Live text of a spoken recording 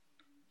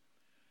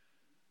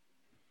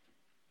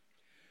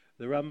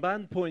The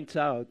Ramban points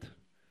out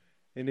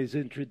in his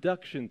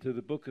introduction to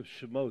the book of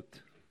Shemot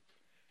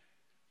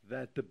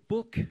that the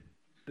book,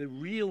 the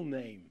real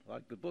name,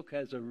 like the book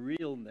has a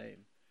real name,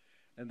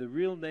 and the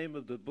real name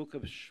of the book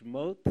of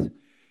Shemot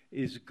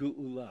is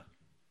Geula,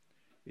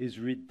 is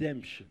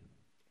redemption.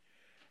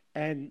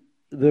 And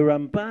the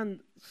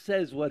Ramban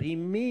says what he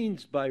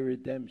means by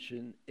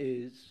redemption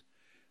is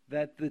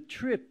that the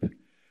trip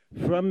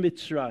from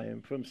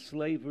Mitzrayim, from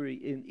slavery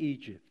in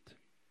Egypt,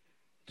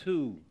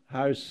 to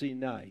Har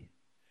Sinai,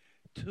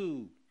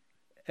 to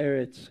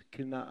Eretz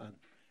Canaan,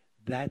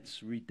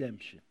 that's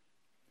redemption.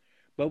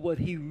 But what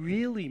he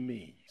really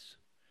means,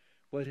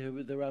 what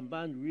the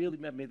Ramban really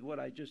meant, I mean, what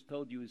I just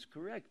told you is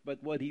correct,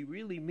 but what he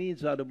really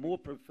means on a more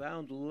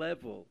profound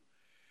level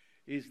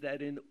is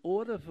that in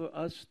order for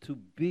us to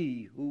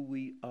be who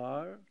we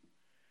are,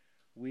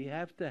 we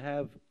have to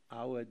have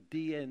our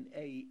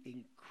DNA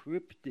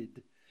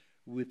encrypted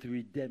with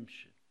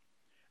redemption.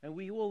 And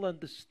we all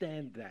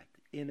understand that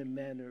in a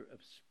manner of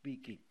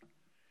speaking.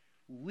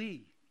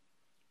 We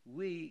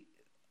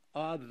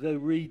are the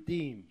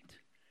redeemed.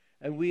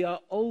 And we are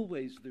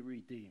always the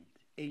redeemed,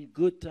 in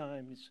good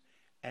times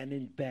and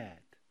in bad.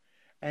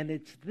 And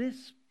it's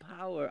this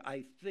power,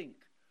 I think,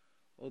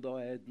 although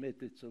I admit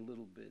it's a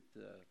little bit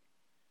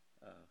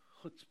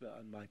chutzpah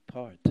on my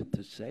part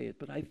to say it,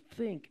 but I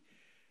think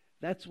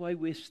that's why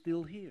we're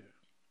still here,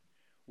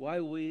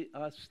 why we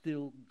are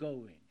still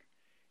going,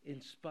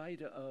 in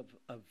spite of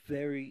a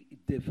very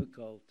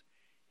difficult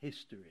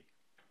history.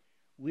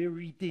 We're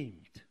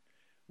redeemed,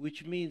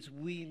 which means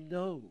we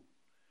know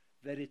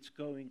that it's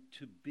going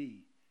to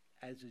be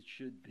as it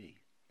should be.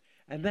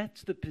 And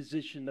that's the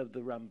position of the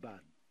Ramban.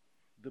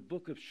 The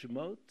book of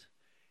Shemot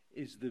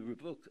is the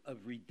book of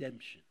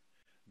redemption.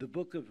 The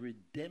book of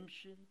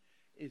redemption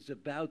is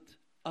about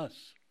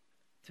us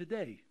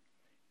today,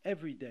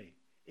 every day.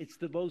 It's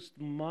the most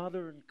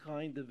modern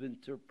kind of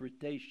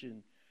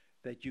interpretation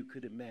that you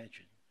could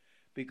imagine.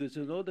 Because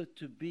in order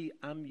to be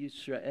Am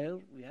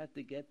Yisrael, we had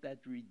to get that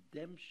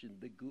redemption,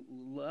 the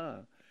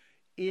Geula,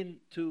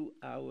 into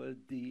our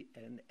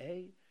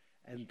DNA,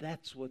 and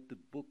that's what the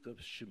book of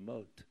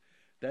Shemot,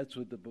 that's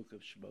what the book of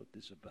Shemot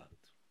is about.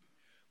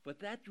 But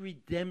that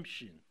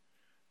redemption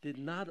did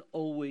not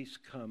always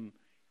come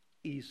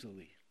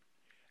easily.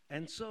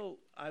 And so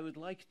I would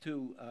like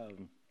to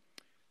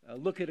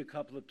look at a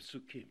couple of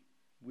psukim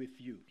with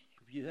you.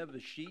 If you have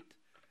a sheet,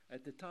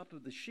 at the top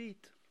of the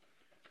sheet,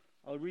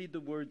 I'll read the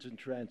words and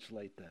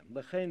translate them.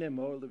 L'chein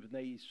emor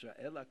levnei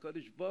Yisrael,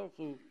 HaKadosh Baruch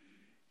Hu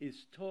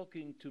is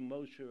talking to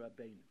Moshe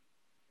Rabbeinu.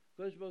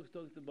 Moshe Baruch is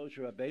talking to Moshe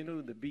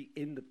Rabbeinu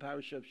in the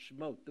parasha of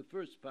Shemot, the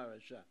first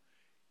parasha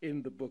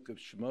in the book of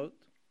Shemot.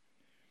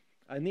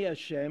 Ani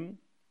Hashem,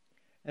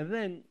 and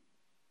then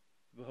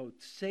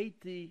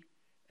V'hotzeti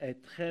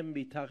etchem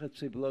mitachat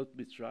ziblot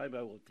Mitzrayim,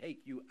 I will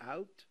take you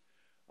out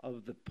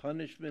of the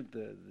punishment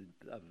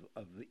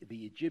of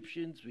the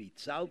Egyptians.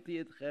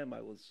 V'itzalti etchem, I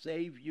will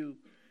save you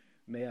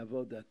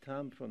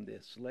me'avodatam, from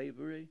their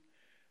slavery.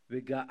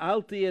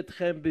 V'ga'alti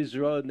etchem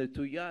bizro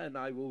netuya, and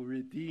I will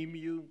redeem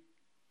you.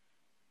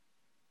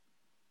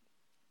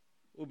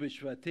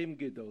 Ubishvatim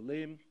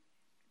gedolim,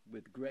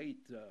 with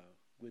great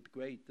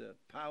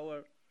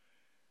power.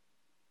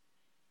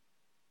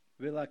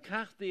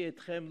 V'lakachti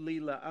etchem li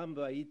la'am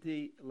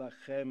v'ayiti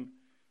lachem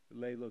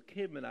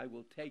le'elokim, and I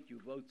will take you.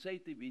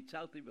 V'otzeti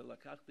v'itzalti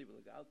v'lakachti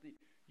v'laga'alti.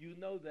 You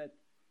know that,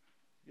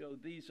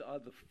 these are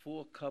the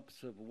 4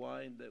 cups of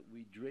wine that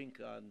we drink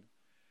on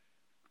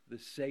the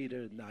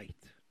Seder night.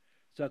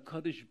 So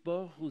HaKadosh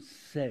Baruch Hu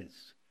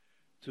says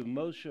to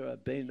Moshe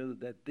Rabbeinu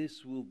that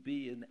this will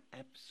be an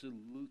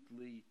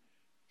absolutely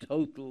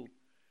total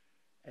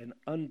and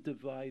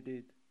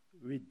undivided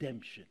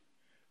redemption.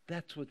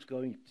 That's what's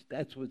going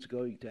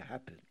to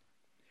happen.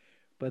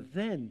 But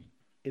then,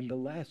 in the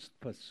last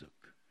pasuk,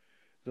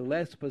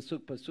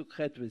 pasuk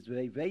chet,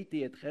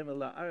 v'veiti etchem el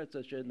haaretz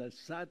asher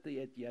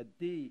nasati et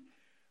yadi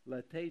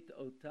lateit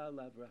ota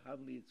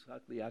l'Avraham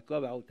liYitzchak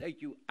liYaakov. I will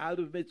take you out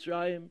of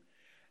Mitzrayim,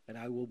 and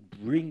I will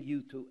bring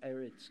you to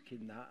Eretz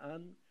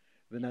Canaan.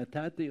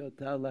 V'natati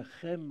ota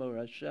lachem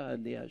morasha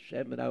ani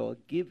Hashem, and I will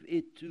give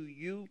it to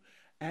you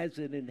as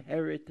an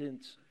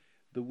inheritance,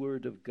 the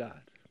word of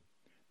God.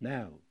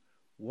 Now,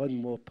 one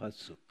more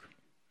pasuk.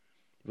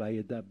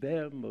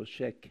 Vayedaber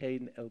Moshe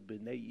Kain el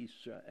bnei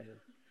Yisrael.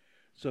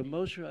 So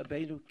Moshe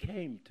Rabbeinu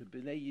came to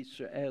Bnei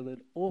Yisrael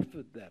and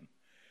offered them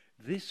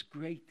this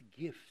great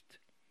gift,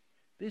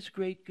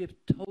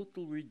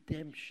 total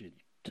redemption,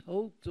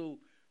 total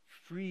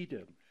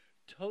freedom,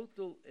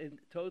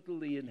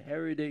 totally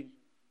inheriting.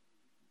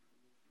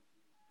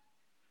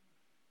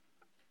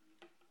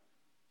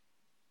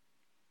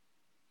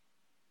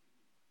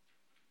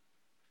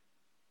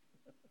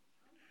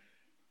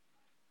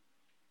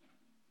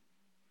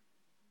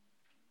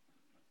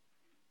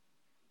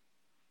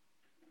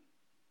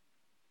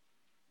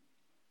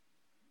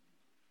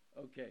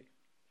 Okay.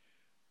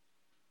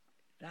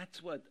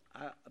 That's what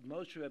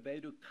Moshe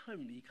Rabbeinu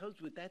comes. He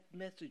comes with that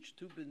message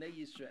to Bnei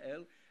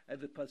Yisrael, and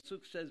the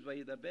pasuk says,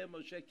 "Vayedaber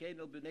Moshe Kain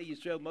el Bnei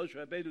Yisrael." Moshe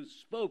Rabbeinu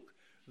spoke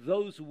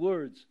those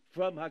words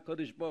from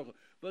HaKadosh Baruch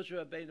Hu. Moshe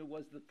Rabbeinu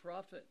was the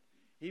prophet.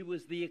 He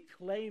was the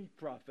acclaimed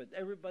prophet.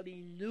 Everybody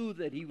knew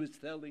that he was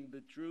telling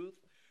the truth.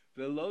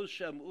 V'lo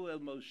sham'u el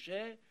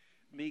Moshe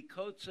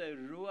mikotze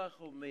ruach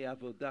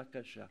u'me'avodah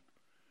kasha.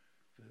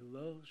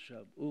 V'lo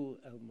sham'u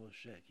el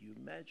Moshe. Can you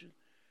imagine?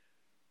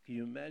 Can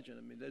you imagine?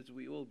 I mean, as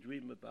we all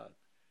dream about,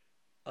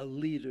 a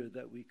leader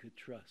that we could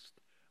trust,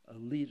 a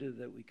leader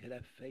that we could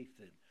have faith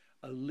in,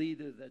 a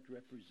leader that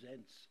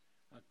represents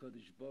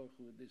HaKadosh Baruch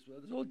Hu in this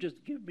world. Oh,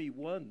 just give me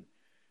one.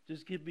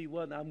 Just give me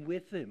one. I'm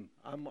with him.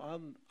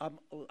 I'm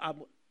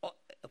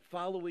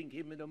following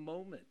him in a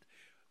moment.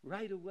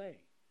 Right away.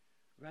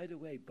 Right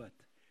away. But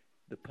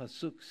the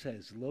Pasuk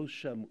says, Lo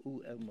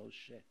sham'u el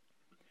Moshe.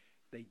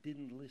 They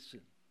didn't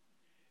listen.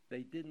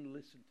 They didn't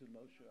listen to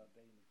Moshe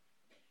Rabbeinu.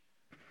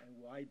 And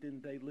why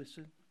didn't they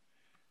listen?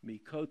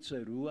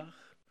 Mikotze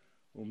ruach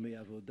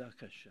u'me'avodah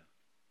kasha.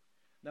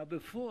 Now,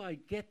 before I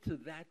get to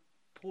that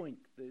point,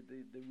 the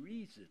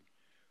reason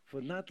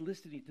for not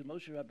listening to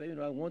Moshe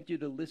Rabbeinu, I want you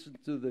to listen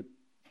to the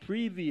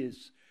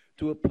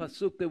to a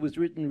pasuk that was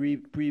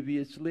written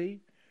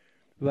previously.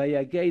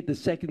 Vayaged, the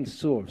second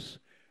source.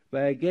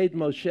 Vayaged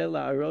Moshe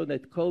la'Aaron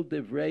et kol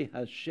devrei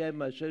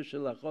Hashem asher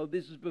shalachol.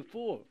 This is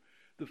before.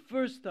 The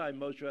first time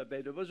Moshe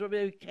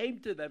Rabbeinu came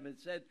to them and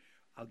said,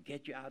 I'll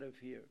get you out of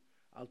here.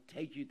 I'll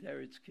take you to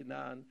Eretz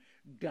Canaan.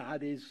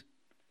 God is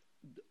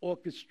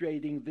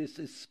orchestrating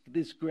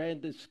this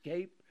grand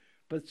escape.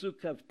 Pasuk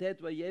Kavtet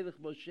vayelech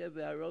Moshe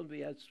ve'Aaron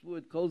v'yasvu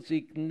et kol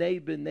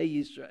ziknei b'nei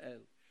Yisrael.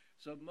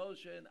 So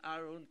Moshe and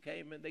Aaron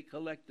came and they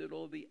collected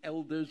all the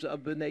elders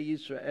of Bnei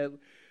Yisrael.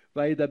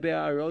 Vayidaber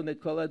Aaron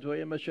et kol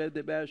advarim asher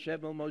diber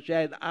Hashem el Moshe.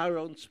 And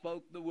Aaron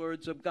spoke the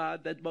words of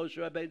God that Moshe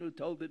Rabbeinu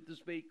told him to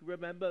speak.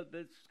 Remember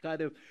this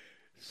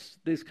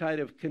kind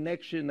of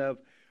connection of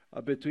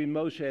between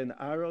Moshe and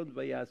Aaron.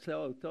 Vayaseh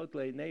otot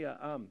le'nei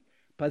ha'am.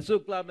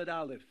 Pasuk Lamed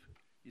Aleph.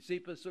 You see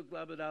Pasuk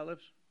Lamed Aleph?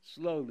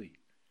 Slowly.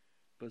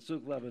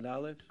 Pasuk Lamed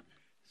Aleph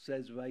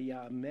says,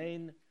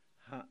 Vayamen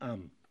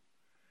ha'am.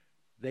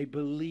 They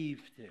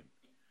believed him.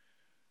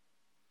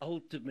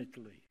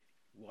 Ultimately,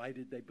 why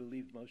did they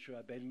believe Moshe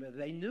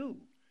Rabbeinu?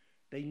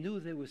 They knew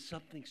there was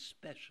something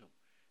special.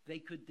 They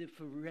could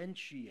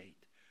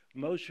differentiate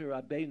Moshe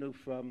Rabbeinu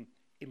from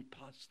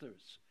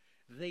imposters.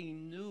 They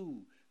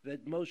knew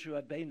that Moshe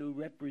Rabbeinu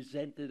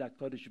represented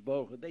HaKadosh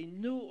Baruch Hu. They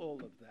knew all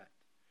of that.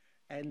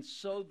 And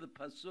so the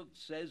Pasuk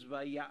says,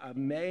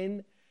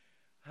 Vaya'amen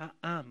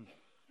ha'am.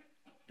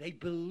 They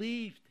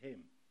believed him.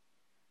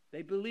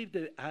 They believed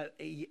that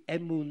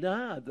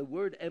emunah, the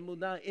word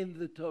emunah in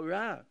the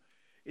Torah,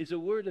 is a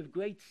word of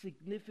great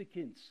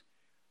significance.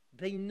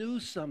 They knew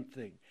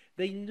something.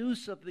 They knew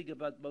something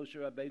about Moshe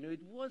Rabbeinu.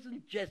 It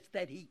wasn't just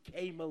that he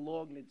came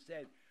along and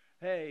said,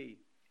 hey,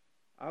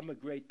 I'm a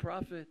great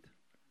prophet,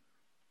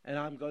 and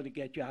I'm going to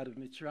get you out of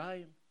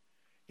Mitzrayim.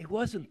 It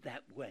wasn't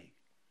that way.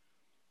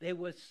 There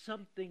was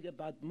something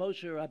about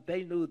Moshe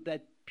Rabbeinu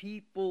that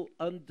people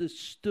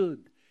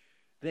understood.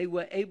 They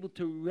were able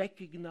to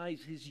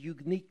recognize his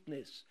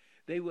uniqueness.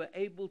 They were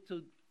able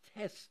to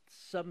test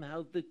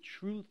somehow the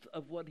truth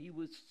of what he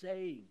was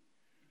saying.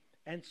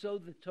 And so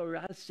the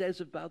Torah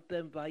says about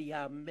them,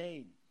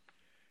 Vayamen.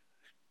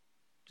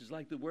 Just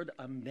like the word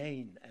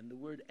amen and the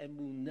word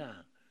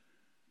emunah.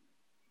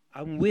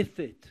 I'm with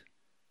it.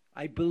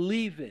 I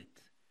believe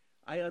it.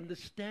 I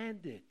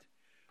understand it.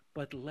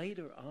 But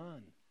later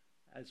on,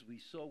 as we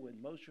saw when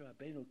Moshe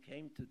Rabbeinu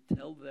came to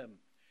tell them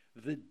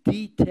the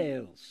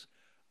details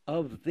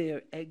of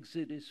their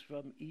exodus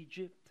from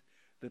Egypt,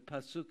 the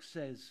Pasuk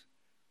says,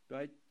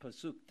 right,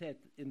 Pasuk Tet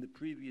in the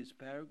previous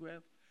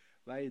paragraph,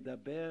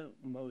 Vayidaber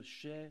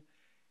Moshe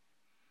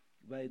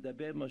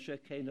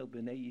kein el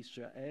b'nei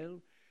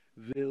Yisrael,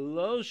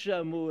 v'lo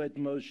shamu et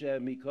Moshe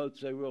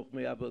mikotze ruach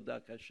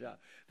me'avodah kasha.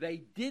 They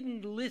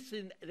didn't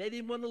listen, they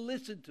didn't want to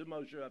listen to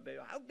Moshe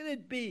Rabbeinu. How could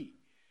it be?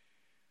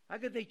 How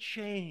could they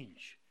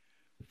change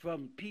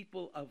from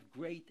people of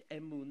great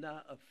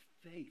emunah, of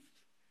faith,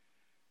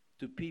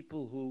 to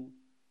people who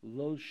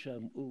lo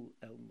shamu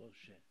el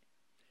Moshe?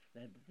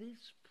 And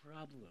this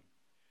problem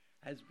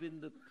has been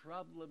the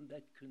problem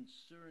that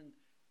concerned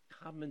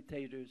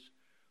commentators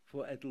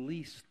for at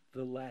least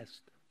the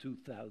last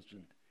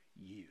 2,000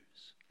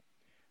 years.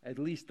 At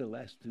least the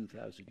last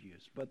 2,000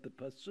 years. But the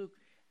Pasuk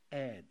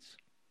adds,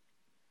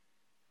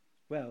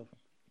 well,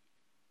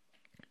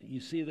 you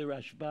see the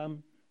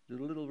Rashbam,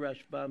 the little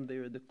Rashbam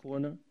there in the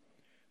corner?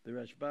 The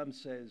Rashbam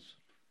says,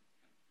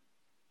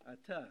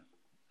 Ata,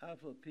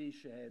 אף על פי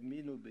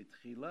שהאמינו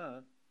בתחילה,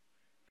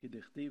 כי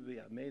דכתיב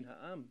ויאמן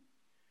העם,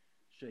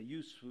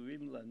 שהיו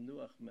ספורים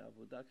לנוח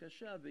מעבודה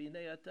קשה,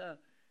 והנה עתה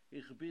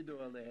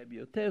הכבידו עליהם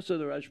יותר. So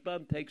the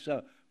Rashbam takes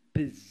a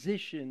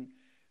position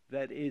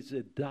that is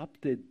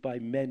adopted by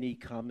many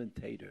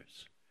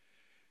commentators.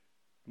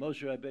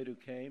 Moshe Rabbeinu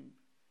came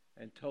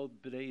and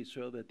told Bnei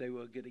Israel that they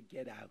were going to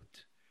get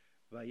out.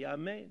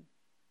 Vayamen.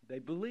 They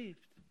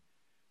believed.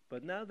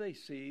 But now they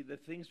see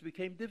that things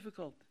became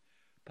difficult.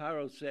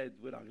 Paro said,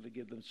 we're not going to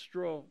give them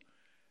straw,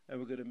 and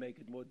we're going to make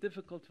it more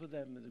difficult for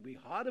them, and it'll be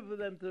harder for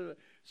them to...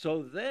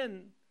 So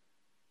then,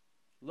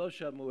 Lo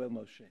shamu el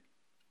Moshe.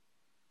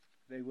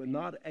 They were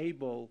not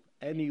able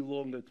any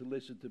longer to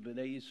listen to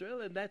Bnei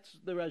Yisrael, and that's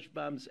the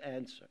Rashbam's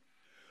answer.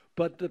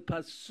 But the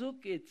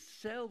pasuk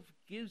itself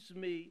gives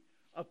me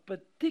a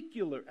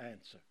particular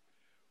answer,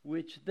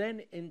 which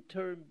then in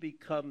turn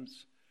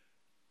becomes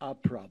our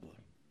problem.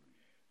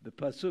 The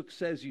pasuk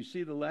says, you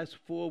see the last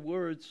four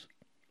words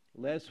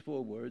in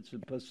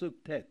pasuk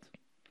tet.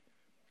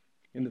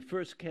 In the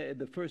first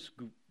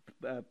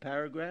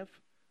paragraph,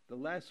 the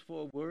last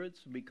four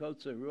words,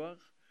 mikotze ruach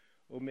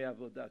or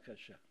me'avodah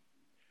kasha.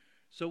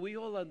 So we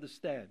all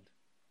understand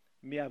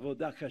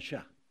me'avodah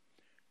kasha,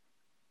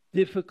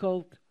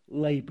 difficult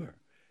labor.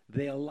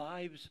 Their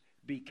lives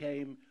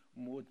became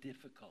more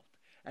difficult.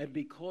 And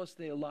because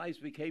their lives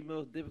became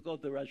more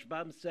difficult, the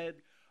Rashbam said,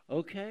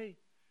 okay,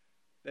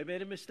 they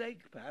made a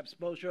mistake. Perhaps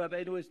Moshe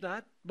Rabbeinu is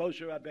not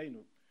Moshe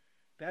Rabbeinu.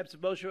 Perhaps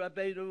Moshe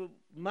Rabbeinu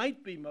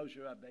might be Moshe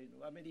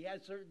Rabbeinu. I mean, he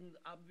has certain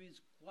obvious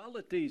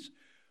qualities,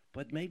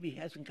 but maybe he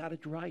hasn't got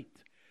it right.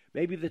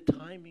 Maybe the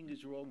timing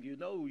is wrong.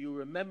 You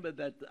remember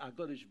that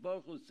HaKadosh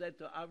Baruch Hu said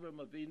to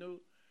Avram Avinu,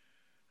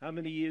 how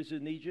many years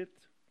in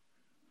Egypt?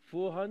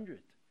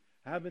 400.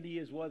 How many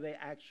years were they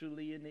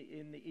actually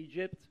in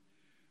Egypt?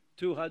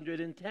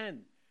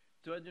 210.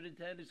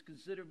 210 is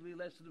considerably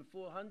less than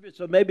 400.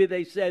 So maybe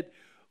they said,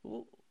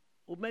 well,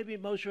 maybe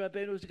Moshe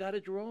Rabbeinu's got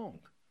it wrong.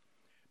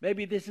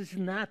 Maybe this is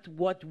not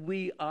what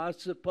we are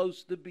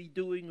supposed to be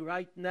doing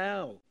right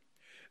now.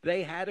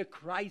 They had a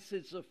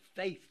crisis of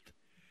faith,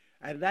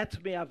 and that's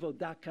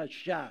me'avodah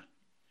kasha.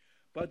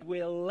 But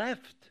we're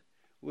left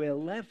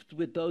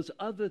with those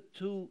other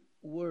two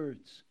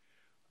words,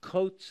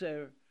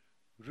 kotzer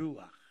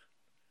ruach.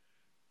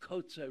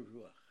 Kotzer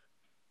ruach.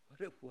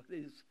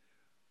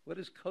 What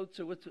is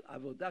kotzer? What's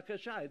avodah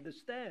kasha? I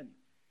understand.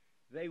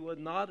 They were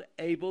not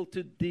able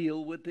to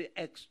deal with the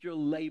extra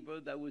labor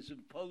that was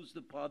imposed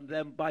upon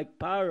them by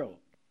Paro.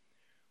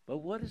 But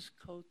what is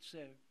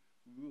kotzer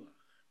ruach?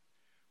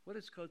 What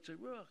is kotzer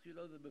ruach? The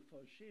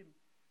Mefarshim,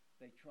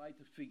 they try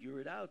to figure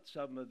it out.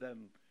 Some of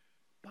them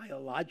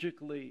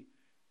biologically,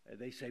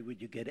 they say when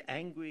you get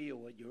angry or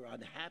when you're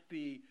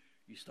unhappy,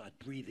 you start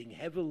breathing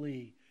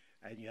heavily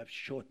and you have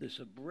shortness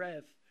of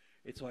breath.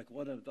 It's like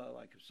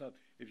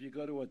if you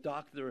go to a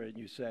doctor and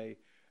you say,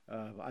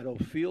 I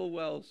don't feel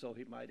well, so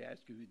he might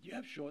ask you, do you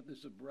have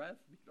shortness of breath?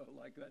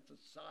 That's a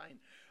sign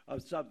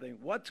of something.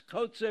 What's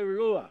kotzer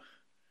ruach?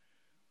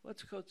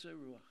 What's kotzer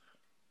ruach?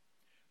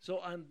 So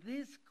on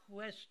this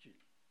question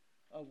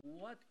of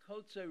what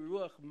kotzer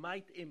ruach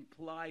might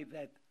imply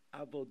that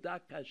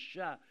avodah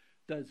kasha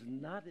does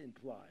not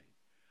imply,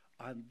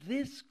 on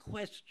this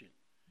question,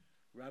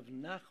 Rav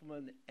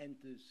Nachman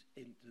enters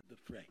into the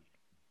fray.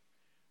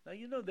 Now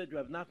you know that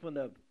Rav Nachman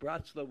of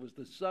Bratslav was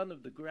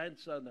the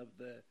grandson of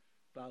the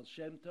Baal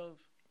Shem Tov,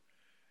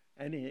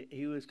 and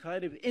he was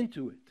kind of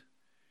into it.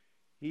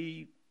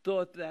 He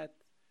thought that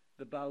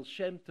the Baal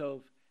Shem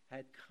Tov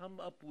had come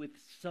up with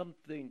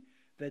something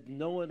that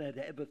no one had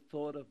ever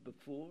thought of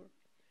before,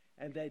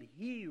 and that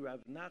he,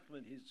 Rav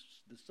Nachman,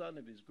 the son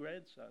of his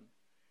grandson,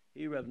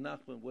 Rav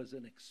Nachman was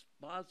an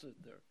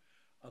expositor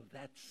of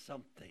that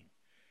something.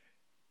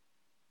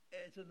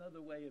 It's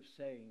another way of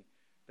saying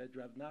that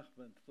Rav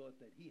Nachman thought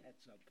that he had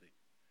something.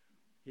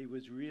 He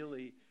was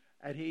really,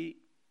 and he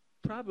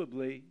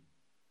probably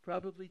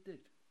did,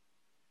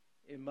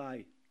 in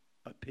my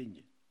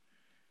opinion.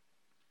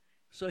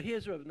 So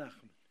here's Rav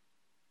Nachman.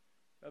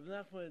 Rav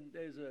Nachman,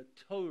 there's a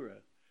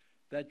Torah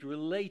that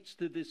relates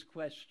to this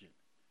question.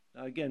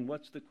 Now again,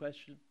 what's the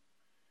question?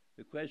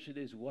 The question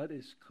is, what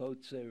is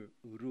kotzer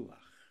ruach?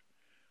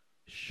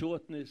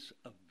 Shortness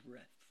of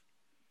breath.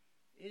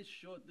 Is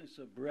shortness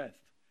of breath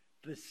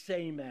the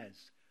same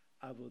as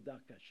avodah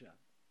kasha?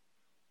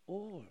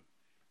 Or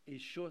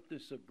is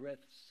shortness of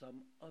breath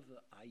some other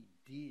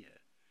idea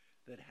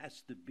that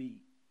has to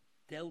be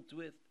dealt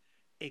with,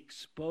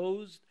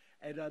 exposed,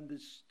 and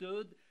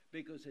understood,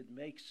 because it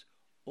makes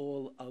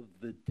all of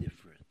the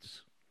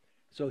difference?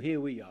 So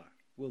here we are.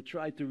 We'll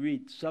try to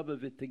read some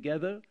of it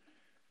together,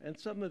 and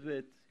some of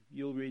it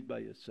you'll read by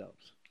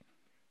yourselves.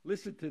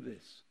 Listen to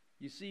this.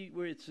 You see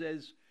where it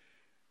says,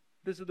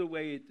 this is the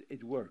way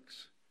it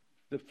works.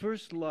 The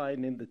first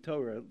line in the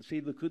Torah,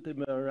 see Likutei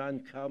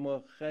Moharan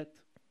Kamo Chet?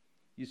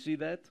 You see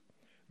that?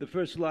 The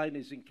first line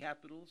is in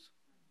capitals.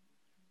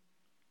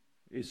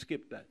 You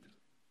skip that.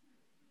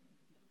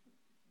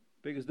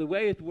 Because the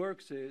way it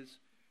works is,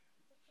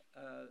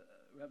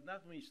 Rav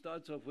Nachman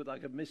starts off with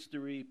like a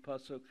mystery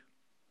pasuk,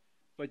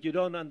 but you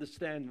don't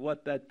understand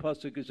what that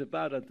pasuk is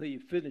about until you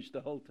finish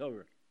the whole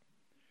Torah.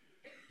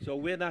 So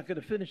we're not going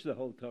to finish the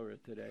whole Torah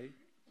today.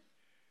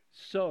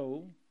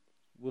 So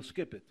we'll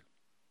skip it.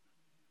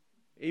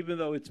 Even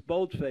though it's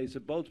boldface, a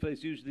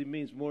boldface usually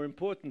means more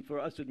important. For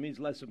us, it means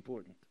less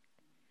important.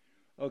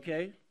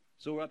 Okay?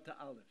 So we're up to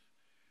Aleph.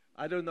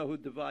 I don't know who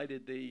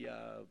divided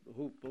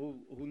who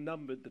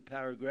numbered the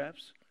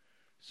paragraphs.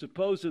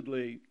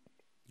 Supposedly,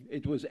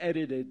 it was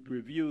edited,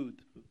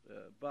 reviewed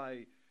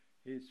by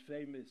his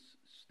famous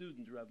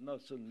student, Rav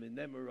Nosson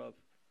Minemirov,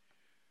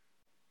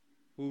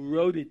 who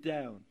wrote it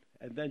down.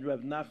 And then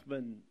Rav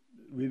Nachman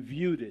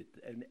reviewed it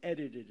and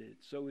edited it,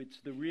 so it's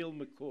the real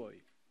McCoy.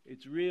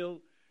 It's real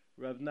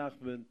Rav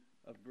Nachman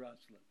of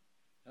Breslov.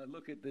 Now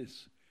look at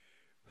this.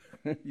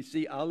 You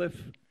see Aleph?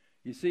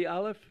 You see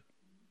Aleph?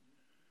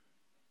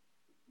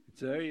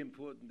 It's very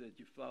important that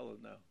you follow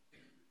now.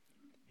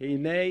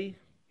 Hinei,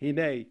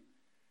 Hinei.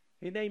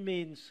 Hinei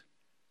means,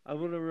 I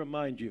want to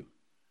remind you.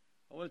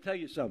 I want to tell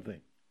you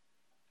something.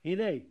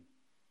 Hinei.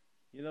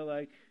 You know,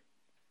 like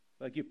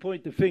you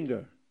point the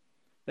finger.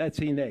 That's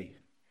Hinei.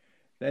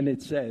 Then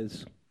it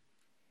says,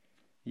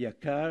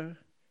 Yakar,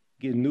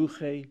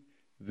 Genuche,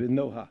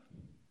 Vinoha.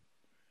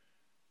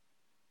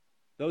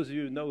 Those of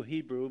you who know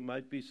Hebrew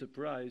might be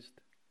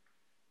surprised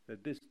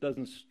that this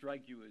doesn't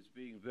strike you as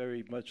being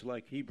very much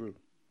like Hebrew.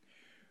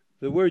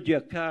 The word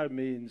yakar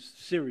means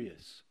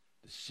serious,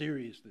 the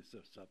seriousness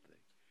of something.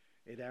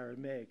 In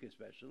Aramaic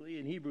especially,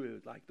 in Hebrew,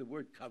 like the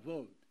word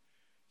kavod,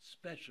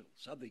 special,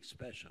 something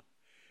special.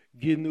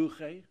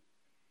 Genuche.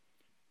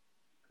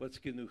 What's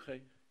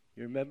genuche?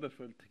 You remember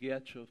from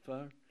Tigiyat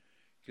Shofar?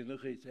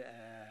 Genuche is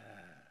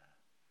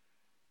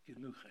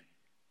genuche.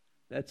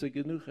 That's a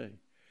genuche.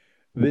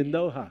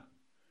 Vinoha.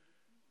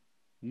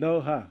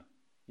 Noha.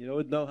 You know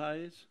what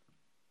Noha is?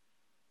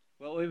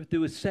 Well, all we have to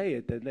do is say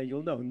it, and then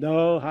you'll know.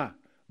 Noha.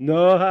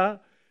 Noha.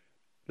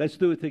 Let's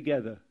do it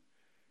together.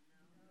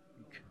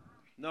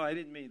 No, I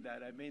didn't mean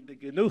that. I mean the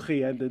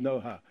Genuchi and the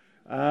Noha.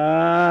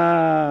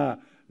 Ah,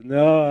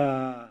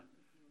 Noha.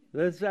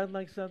 Does that sound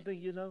like something,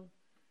 you know?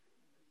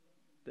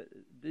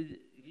 Can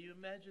you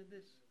imagine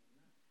this?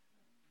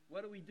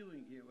 What are we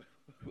doing here?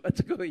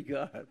 What's going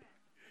on?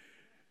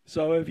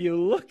 So if you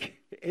look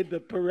in the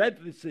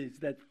parentheses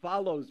that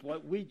follows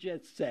what we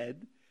just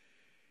said,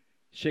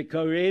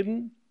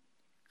 Shekorim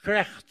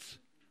Krechts.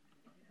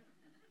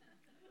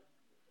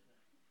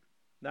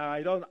 Now,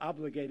 I don't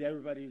obligate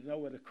everybody to know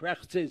what a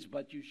Krechts is,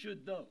 but you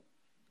should know.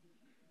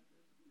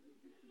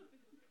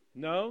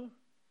 No?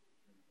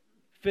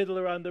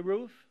 Fiddler on the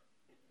Roof?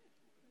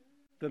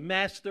 The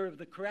master of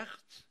the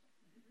Krechts?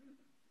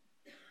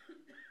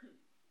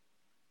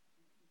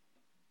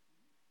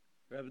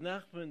 Rav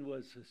Nachman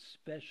was a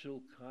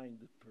special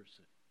kind of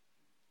person.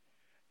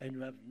 And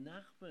Rav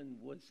Nachman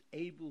was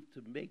able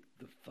to make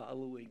the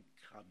following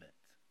comment.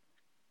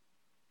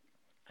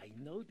 I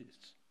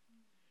notice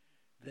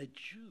that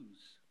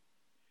Jews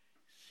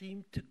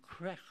seem to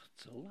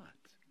krechts a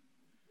lot.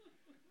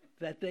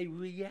 That they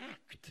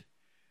react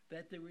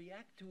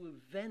to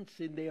events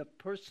in their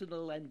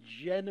personal and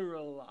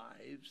general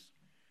lives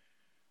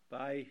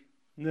by,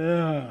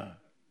 nah,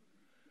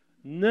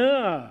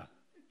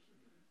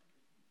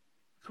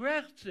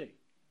 krechtzing.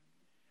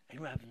 And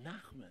Rav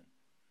Nachman,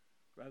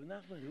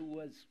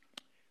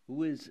 who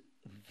was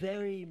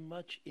very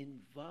much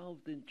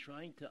involved in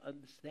trying to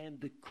understand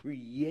the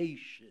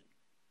creation.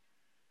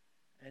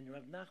 And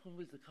Rav Nachman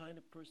was the kind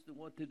of person who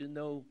wanted to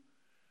know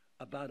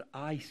about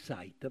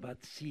eyesight,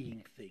 about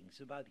seeing things,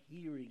 about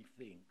hearing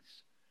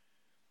things,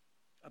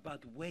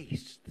 about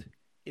waste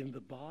in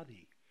the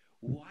body.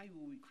 Why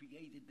were we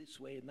created this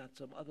way and not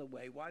some other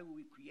way? Why were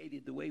we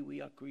created the way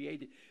we are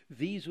created?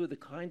 These were the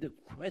kind of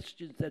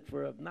questions that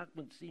for Rav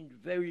Nachman seemed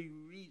very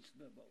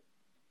reasonable.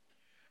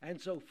 And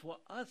so for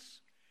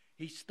us,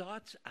 he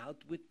starts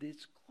out with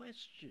this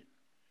question.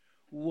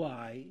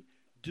 Why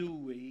do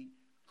we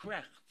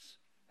krechts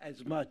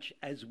as much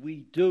as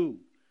we do?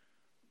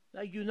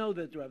 Now, you know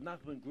that Rav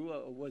Nachman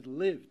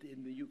lived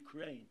in the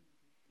Ukraine,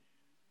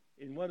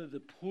 in one of the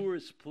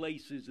poorest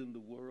places in the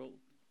world,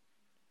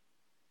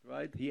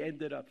 right? He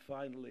ended up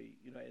finally,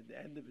 at the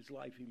end of his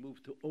life, he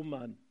moved to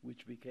Uman,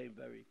 which became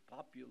very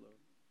popular,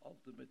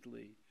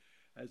 ultimately,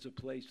 as a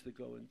place to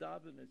go and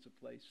daven, as a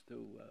place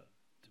to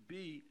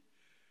be,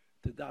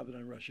 to daven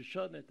on Rosh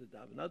Hashanah, to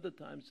daven other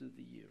times of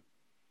the year.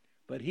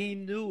 But he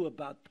knew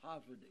about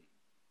poverty.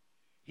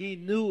 He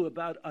knew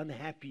about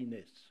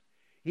unhappiness.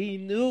 He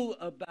knew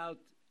about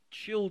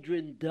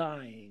children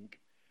dying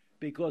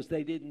because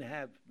they didn't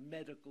have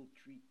medical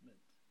treatment.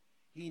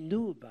 He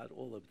knew about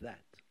all of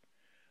that.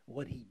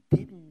 What he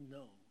didn't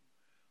know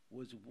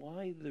was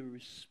why the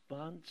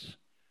response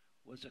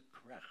was a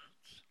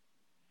krechts.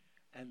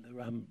 And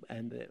Rav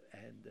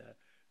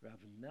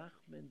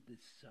Nachman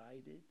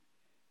decided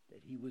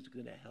that he was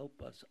going to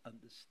help us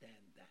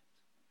understand that.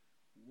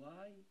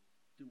 Why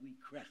do we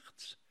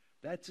krechts?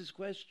 That's his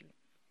question.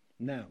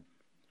 Now,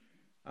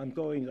 I'm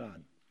going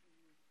on.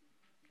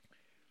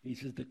 He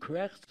says, the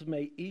krechts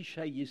may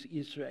isha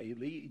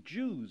Yisraeli,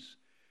 Jews,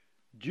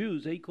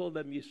 they call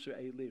them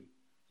Yisraelim.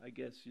 I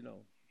guess,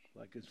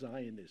 like a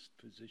Zionist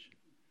position.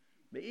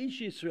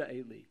 Me'ish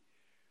Yisraeli.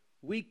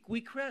 We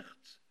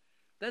krechts.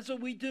 That's what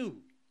we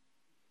do.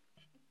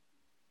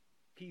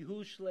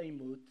 Kihu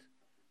shleimut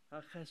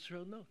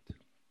hachesronot.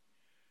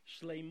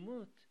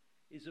 Shleimut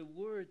is a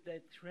word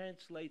that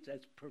translates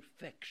as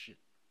perfection.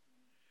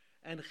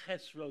 And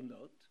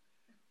chesronot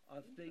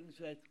are things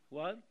that,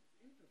 what?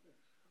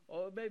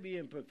 Or maybe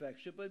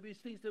imperfection, but these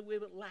things that we're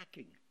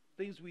lacking,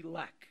 things we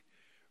lack,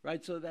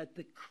 right? So that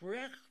the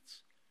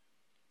krechts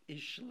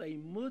is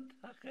shleimut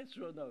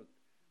hachesronot.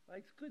 Like,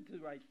 it's good to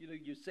write,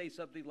 you say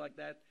something like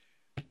that,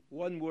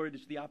 one word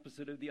is the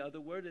opposite of the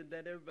other word, and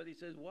then everybody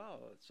says, wow,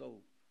 it's so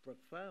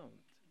profound.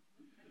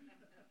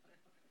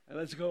 And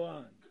let's go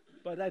on.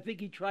 But I think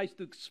he tries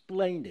to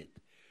explain it.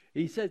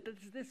 He says,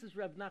 this is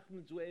Rav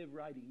Nachman's way of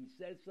writing. He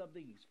says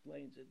something, he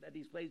explains it, then he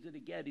explains it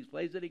again, he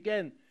explains it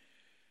again.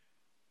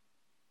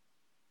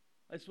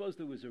 I suppose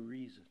there was a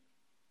reason.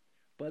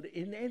 But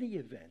in any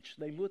event,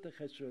 Shleimut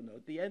HaChesronot,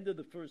 at the end of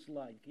the first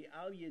line, Ki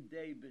al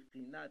yedei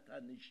b'chinat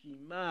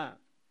haneshima.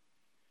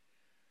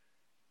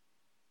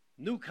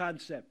 New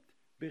concept,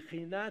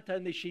 b'chinat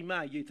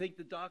haneshima. You think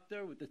the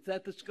doctor with the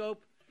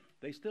stethoscope,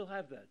 they still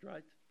have that,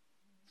 right?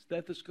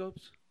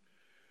 Stethoscopes?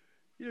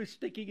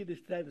 Sticking in the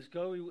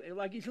stethoscope,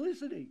 like he's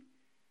listening.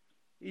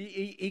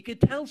 He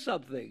could tell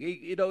something.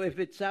 If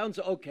it sounds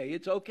okay,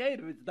 it's okay. If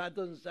it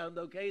doesn't sound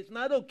okay, it's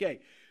not okay.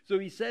 So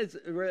he says,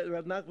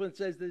 Rav Nachman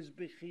says, there's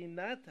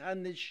Bechinat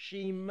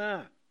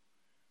HaNeshima.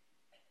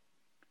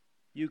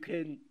 You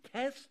can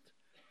test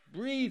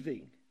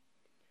breathing.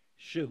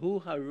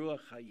 Shehu HaRuach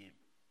Hayim.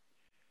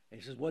 And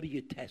he says, what are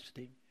you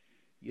testing?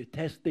 You're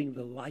testing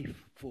the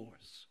life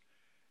force,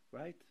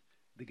 right?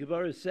 The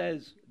Gemara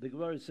says,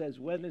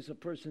 when is a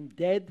person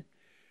dead?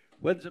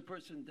 When does a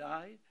person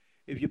die?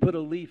 If you put a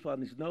leaf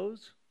on his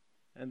nose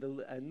and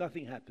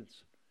nothing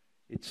happens,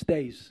 it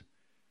stays,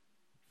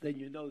 then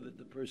you know that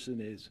the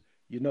person is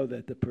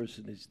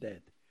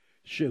dead.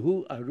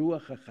 Shehu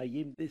Aruach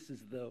HaChayim. This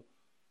is the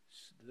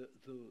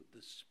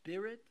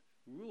spirit,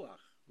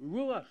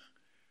 ruach.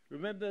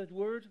 Remember that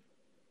word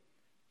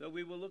that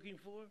we were looking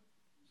for?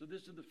 So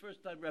this is the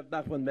first time Rav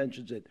Nachman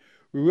mentions it.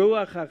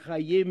 Ruach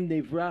HaChayim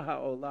Nivra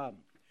HaOlam.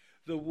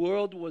 The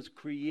world was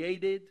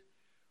created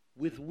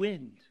with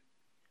wind.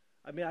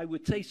 I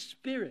would say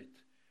spirit,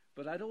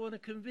 but I don't want to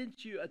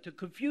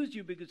confuse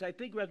you, because I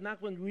think Rav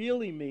Nachman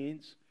really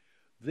means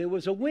there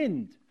was a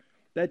wind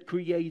that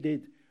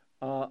created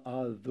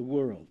the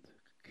world.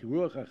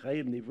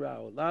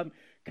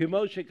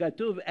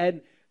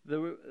 And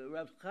the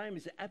Rav Chaim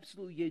is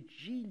absolutely a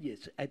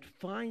genius at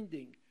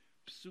finding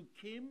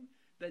psukim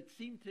that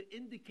seem to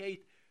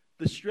indicate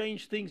the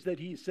strange things that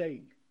he's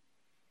saying.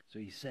 So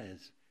he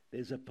says,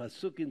 there's a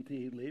pasuk in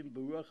Tehillim,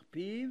 Baruch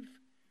Piv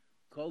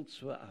Kol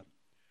Tzva'am.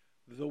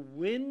 The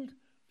wind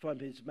from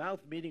his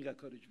mouth, meaning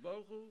HaKadosh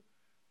Baruch Hu,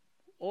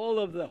 all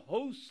of the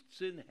hosts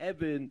in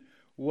heaven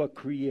were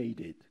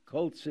created.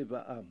 Kol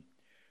Tzva'am.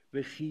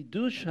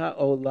 V'chidush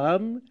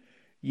ha'olam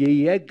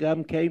yeyeh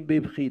gam kein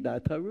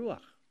b'bchidat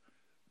ha'ruach.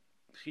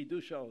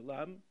 Chidush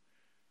ha'olam,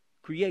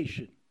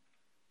 creation.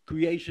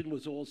 Creation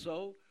was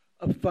also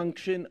a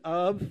function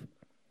of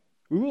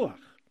ruach.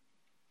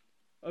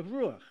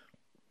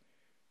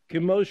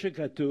 Kemoshe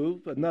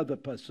Katuv, another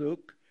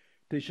pasuk,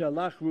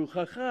 Tishalach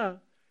ruchacha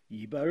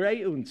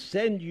yibareun,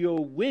 send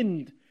your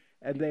wind,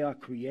 and they are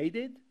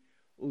created.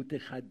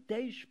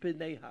 Utechadesh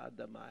pnei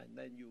ha'adama, and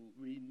then you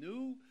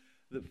renew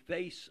the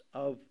face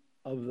of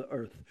the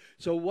earth.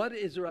 So what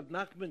is Rav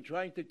Nachman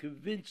trying to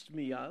convince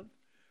me of?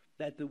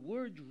 That the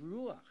word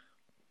ruach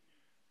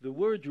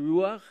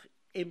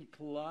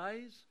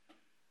implies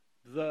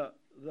the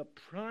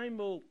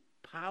primal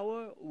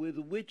power with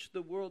which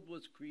the world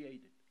was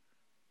created.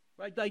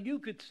 Right? Now you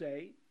could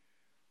say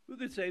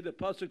the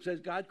pasuk says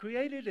God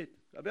created it.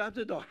 I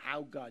don't know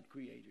how God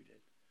created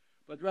it.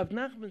 But Rav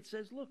Nachman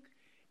says, look,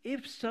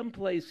 if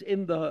someplace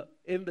in the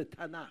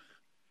Tanakh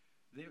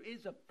there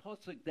is a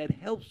pasuk that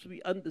helps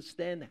me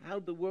understand how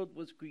the world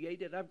was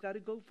created, I've got to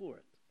go for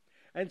it.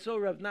 And so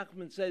Rav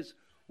Nachman says,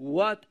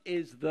 what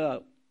is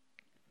the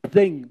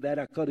thing that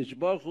HaKadosh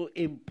Baruch Hu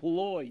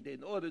employed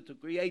in order to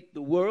create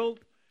the world?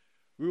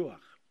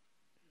 Ruach.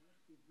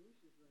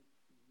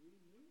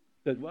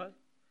 That what?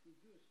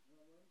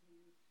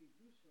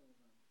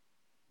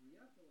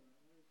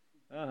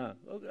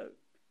 Okay.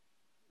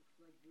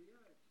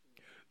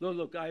 No,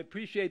 look, I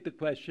appreciate the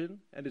question,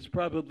 and it's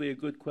probably a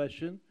good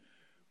question,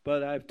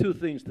 but I have two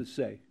things to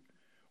say.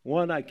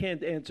 One, I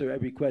can't answer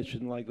every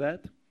question like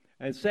that.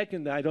 And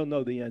second, I don't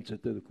know the answer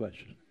to the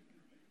question.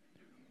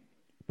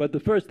 But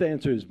the first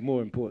answer is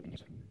more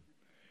important.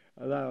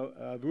 Then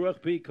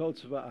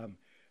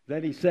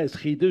he says,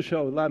 Chidush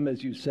ha'olam,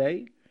 as you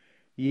say,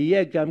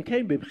 yiyeh gam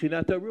kein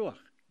b'bchinat ha'ruach.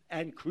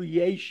 And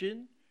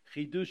creation,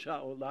 Chidush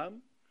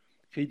ha'olam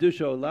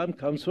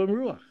comes from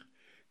ruach.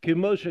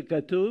 K'moshe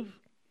katuv,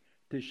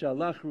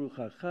 tishalach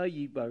ruchacha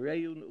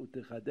yibareun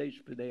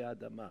utechadesh pnei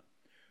adama.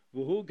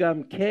 V'hu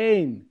gam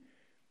kein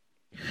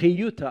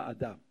chiyut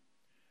ha'adam.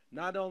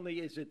 Not only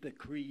is it the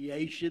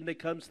creation that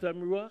comes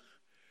from ruach,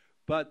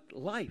 but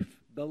life,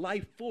 the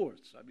life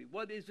force.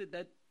 What is it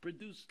that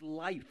produced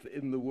life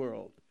in the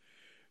world?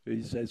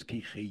 He says,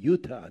 Ki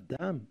chiyut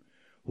ha'adam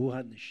hu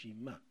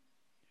ha'neshima.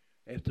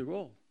 After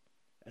all,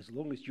 as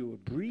long as you are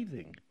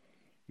breathing,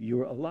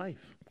 you're alive.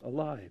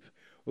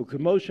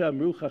 U'kemo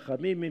she'amru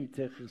chachamim im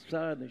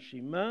techsar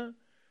neshima,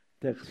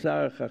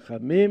 techsar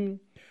chachamim.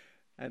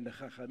 And the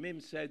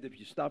chachamim said, if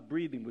you stop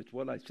breathing, which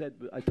what I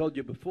told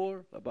you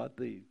before about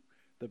the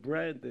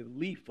brand, the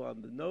leaf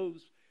on the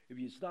nose, if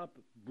you stop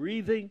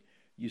breathing,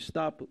 you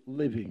stop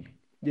living.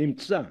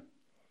 Nimtza.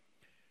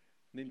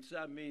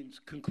 Nimtza means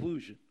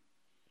conclusion.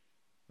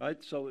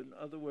 Right? So in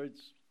other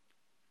words,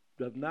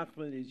 Rav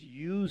Nachman is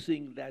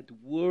using that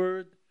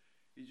word,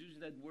 he's using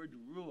that word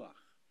ruach.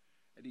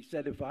 And he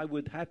said, if I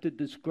would have to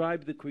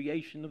describe the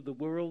creation of the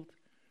world,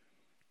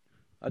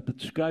 I'd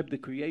describe the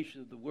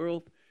creation of the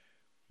world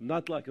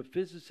not like a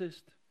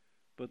physicist,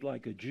 but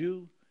like a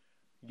Jew,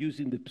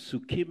 using the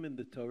psukim in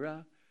the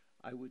Torah.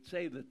 I would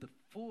say that the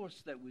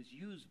force that was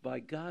used by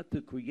God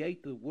to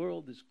create the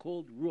world is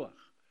called ruach.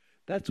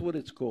 That's what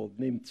it's called.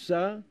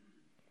 Nimtza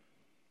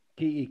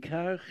ki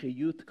ikar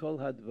chiyut kol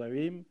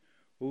hadvarim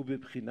hu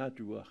b'bchinat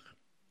ruach.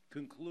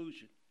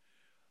 Conclusion.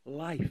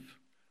 Life,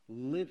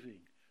 living,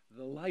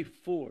 the life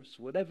force,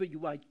 whatever you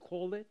might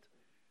call it,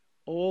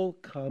 all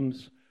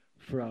comes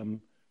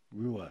from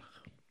ruach.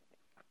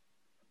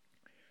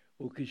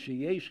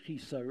 Ukisheyesh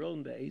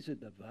chisaron be'eze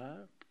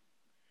davar,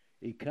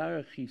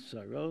 ikar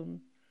chisaron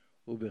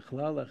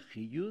ubechlal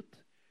hachiyut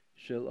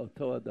shel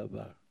oto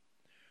hadavar.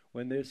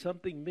 When there's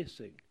something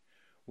missing,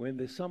 when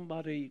there's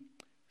somebody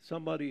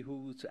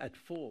who's at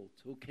fault,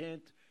 who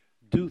can't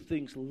do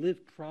things,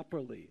 live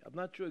properly. I'm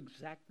not sure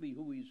exactly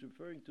who he's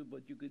referring to,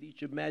 but you could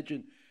each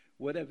imagine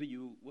whatever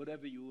you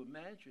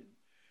imagine.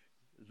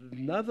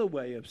 Another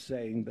way of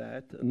saying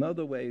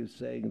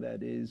that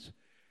is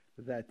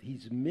that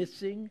he's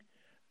missing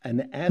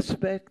an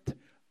aspect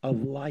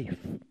of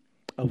life,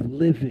 of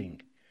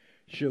living.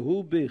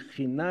 Shehu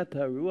b'chinat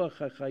haruach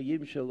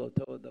hachayim shel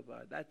oto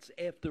davar. That's,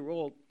 after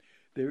all,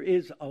 there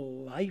is a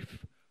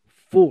life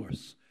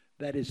force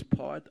that is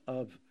part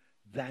of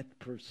that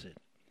person.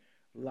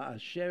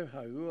 La'asher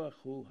haruach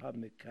hu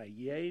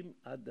hamekayem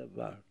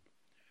adavar.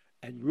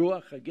 And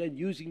ruach, again,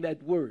 using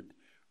that word,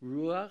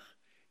 ruach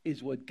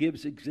is what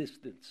gives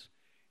existence.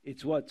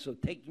 It's what? So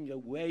taking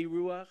away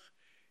ruach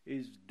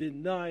is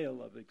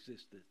denial of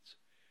existence.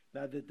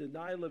 Now, the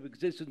denial of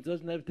existence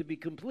doesn't have to be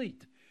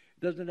complete.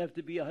 It doesn't have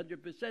to be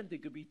 100%.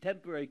 It could be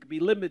temporary. It could be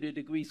limited.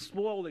 It could be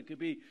small. It could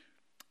be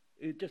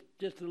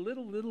just a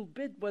little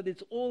bit, but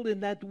it's all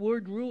in that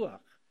word ruach.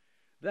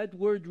 That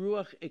word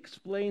ruach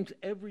explains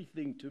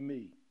everything to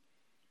me.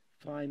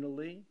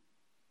 Finally,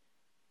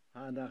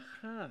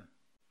 hanacha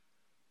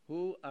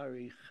hu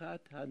arichat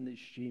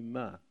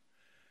haneshima.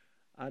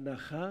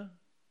 Anacha.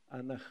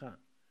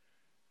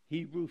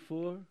 Hebrew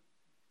for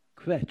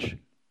kvetch.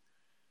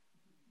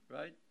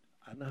 Right?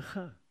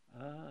 Anacha.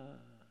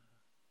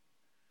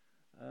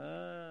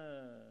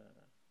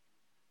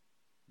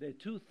 There are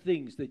two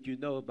things that you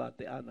know about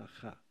the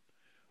anacha.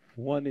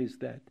 One is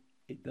that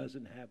it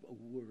doesn't have a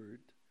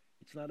word.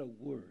 It's not a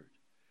word.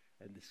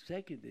 And the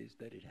second is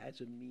that it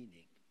has a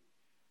meaning.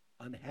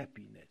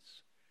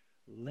 Unhappiness.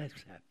 Less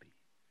happy.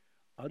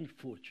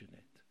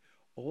 Unfortunate.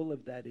 All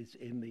of that is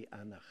in the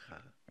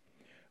anacha.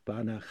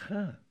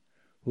 Ba'anacha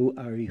hu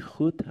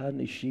arichut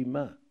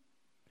haneshima.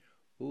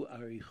 Hu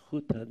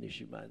arichut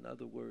haneshima. In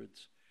other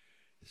words,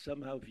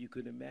 somehow if you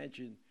can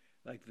imagine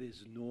like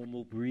this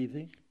normal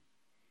breathing,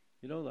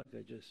 you know, like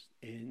I just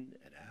in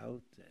and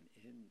out and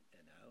in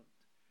and out.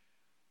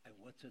 And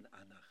what's an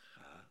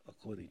anacha,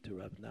 according to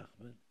Rav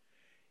Nachman?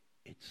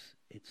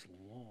 It's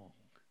long.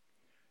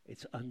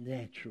 It's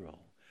unnatural.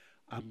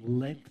 I'm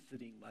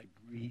lengthening my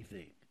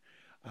breathing.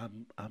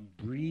 I'm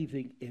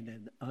breathing in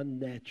an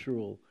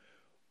unnatural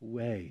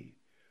way.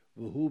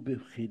 V'hu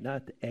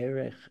b'chinat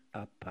erech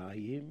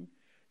apayim,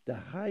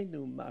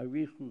 dahainu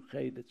ma'arich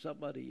ruchei, that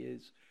somebody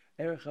is,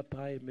 erech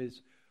apayim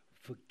is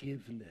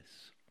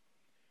forgiveness,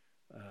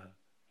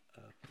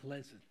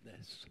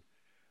 pleasantness.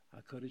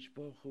 HaKadosh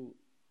Baruch Hu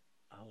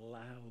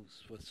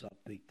allows for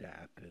something to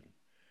happen.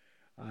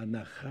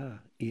 Anacha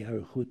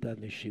iarchut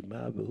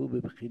haneshima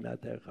v'hu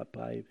b'chinat erech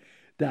apayim,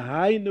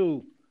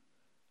 dahainu.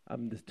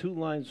 The two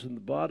lines from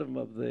the bottom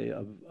of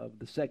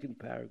the second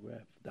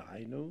paragraph.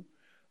 Dahainu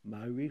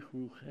ma'arich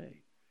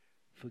ruchei,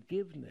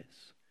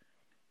 forgiveness.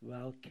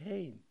 V'al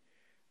kein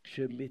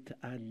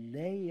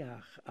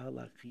shemit'aneach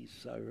al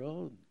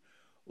hachisaron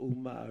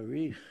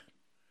u'ma'arich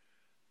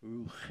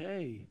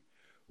ruchei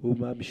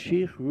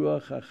u'mamshich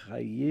ruach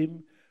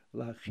hachayim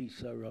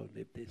lachisaron.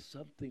 If there's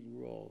something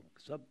wrong,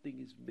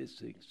 something is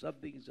missing,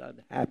 something is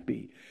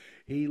unhappy,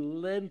 he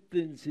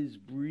lengthens his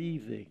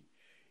breathing.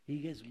 He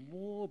gets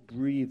more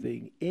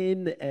breathing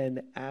in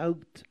and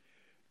out,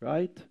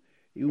 right?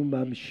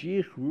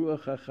 Umamshich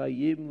ruach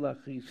hachayim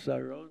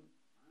lachisaron.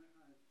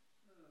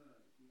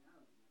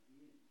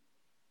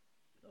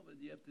 No, but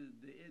you have to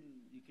the in.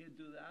 You can't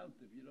do the out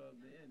if you don't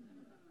have the in.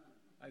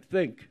 I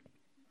think.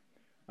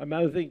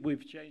 I think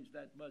we've changed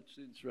that much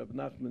since Rav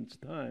Nachman's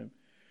time.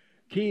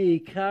 Ki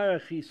ikar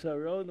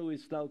chisaron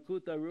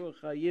u'istalkut ruach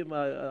hayim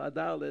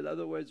adal. In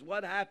other words,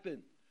 what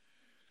happened?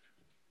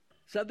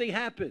 Something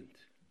happened.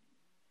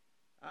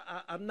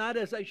 I'm not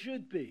as I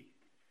should be.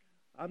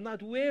 I'm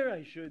not where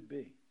I should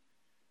be.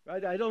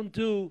 Right? I don't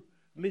do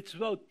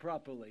mitzvot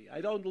properly. I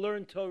don't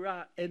learn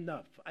Torah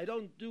enough. I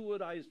don't do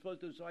what I'm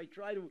supposed to, so I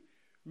try to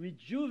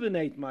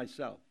rejuvenate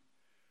myself.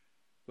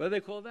 What do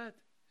they call that?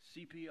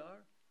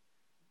 CPR?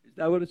 Is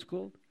that what it's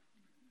called?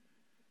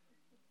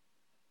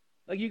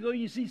 Like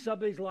you see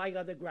somebody's lying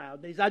on the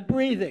ground. He's not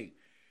breathing.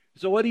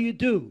 So what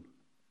do?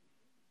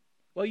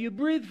 Well, you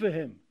breathe for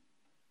him.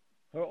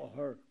 Her or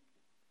her.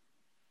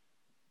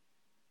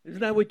 Isn't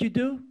that what you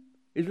do?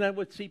 Isn't that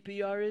what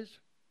CPR is?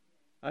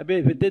 I mean,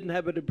 if it didn't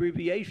have an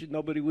abbreviation,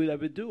 nobody would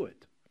ever do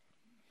it.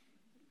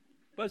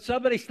 But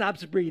somebody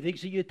stops breathing,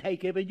 so you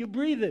take him and you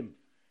breathe him.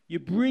 You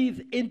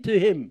breathe into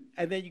him,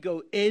 and then you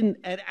go in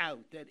and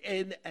out, and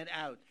in and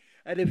out.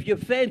 And if you're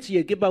fancy,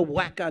 you give him a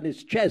whack on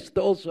his chest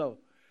also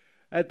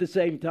at the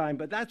same time.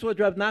 But that's what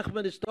Rav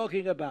Nachman is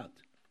talking about.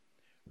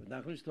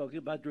 Rav Nachman is talking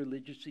about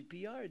religious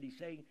CPR, and he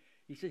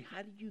said,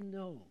 how do you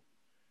know?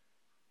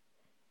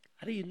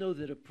 How do you know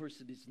that a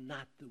person is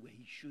not the way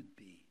he should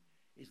be,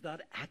 is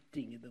not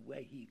acting in the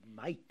way he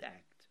might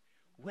act?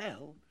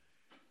 Well,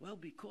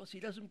 because he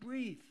doesn't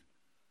breathe.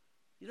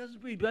 He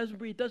doesn't breathe.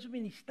 Doesn't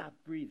mean he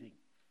stopped breathing.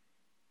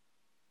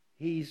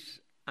 He's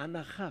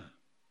anacha.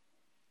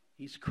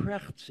 He's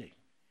krechtzing.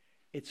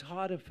 It's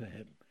harder for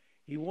him.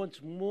 He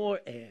wants more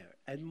air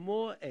and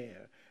more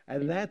air,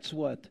 and that's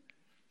what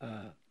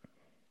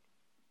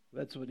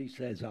he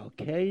says. Al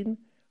kain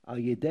al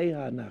yedei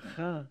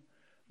anacha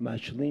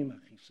mashlim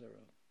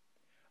achisaro.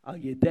 Al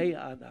yedei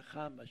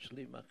anacha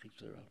mashlim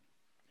achisaro.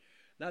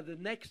 Now the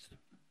next,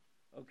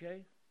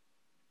 okay,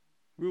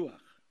 ruach,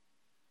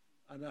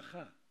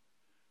 anacha,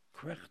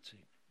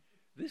 krechtzing.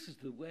 This is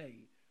the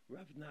way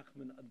Rav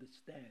Nachman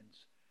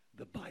understands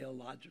the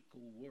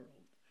biological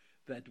world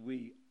that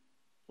we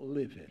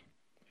live in.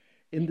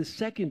 In the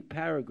second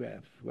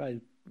paragraph,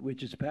 right,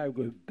 which is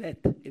paragraph bet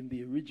in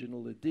the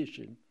original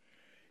edition,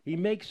 he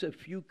makes a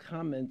few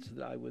comments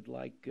that I would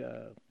like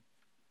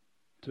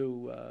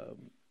to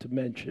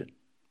mention.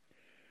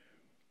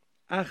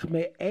 Ach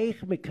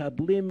me'eich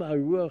mekablim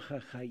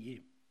haruach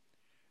hachayim.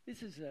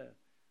 This is a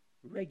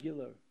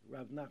regular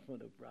Rav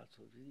Nachman of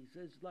Brussels. He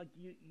says, like,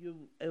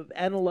 you have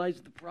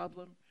analyzed the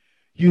problem,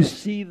 you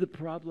see the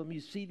problem, you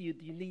see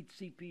you need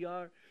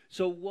CPR.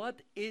 So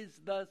what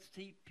is the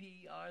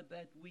CPR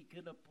that we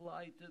can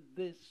apply to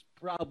this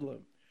problem?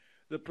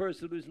 The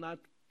person who's not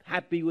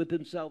happy with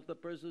himself, the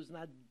person who's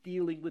not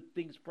dealing with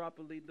things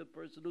properly, the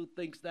person who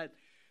thinks that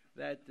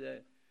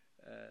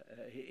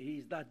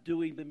he's not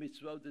doing the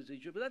mitzvot as he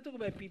should. We're not talking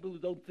about people who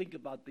don't think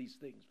about these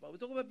things, but we're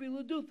talking about people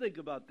who do think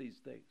about these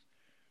things.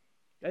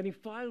 And he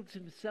finds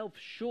himself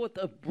short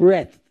of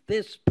breath.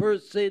 This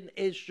person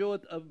is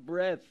short of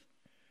breath.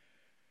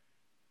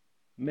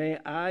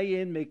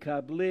 Me'ayin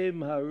mekablim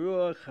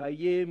haruach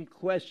hayim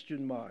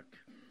question mark.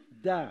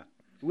 Da.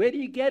 Where do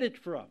you get it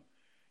from?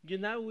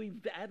 Now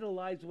we've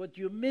analyzed what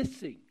you're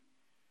missing.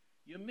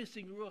 You're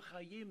missing ruach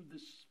hayim,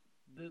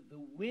 the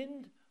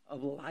wind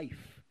of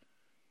life.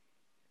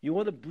 You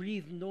want to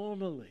breathe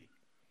normally.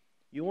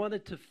 You want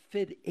it to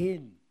fit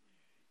in.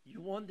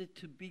 You want it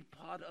to be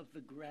part of the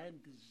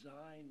grand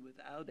design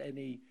without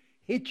any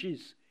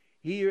hitches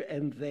here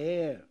and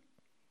there.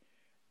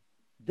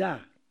 Da.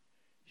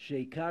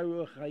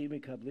 Sheikaru Chaim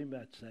Mekablim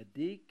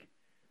Tzaddik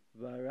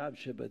v'Arav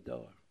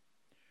Shebador.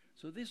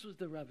 So this was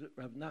the Rav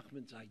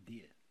Nachman's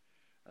idea.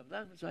 Rav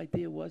Nachman's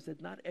idea was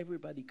that not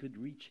everybody could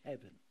reach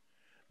heaven.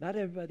 Not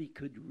everybody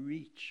could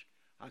reach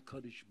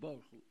HaKadosh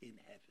Baruch Hu in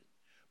heaven.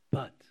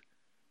 But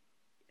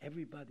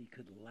everybody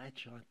could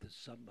latch on to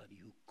somebody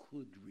who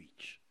could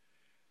reach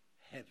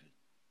heaven.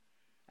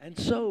 And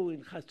so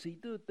in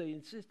Chassidut, they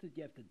insisted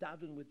you have to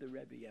daven with the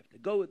Rebbe, you have to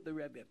go with the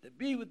Rebbe, you have to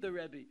be with the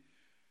Rebbe.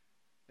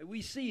 And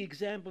we see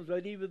examples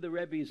when even the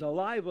Rebbe is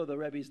alive or the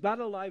Rebbe is not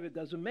alive, it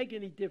doesn't make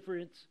any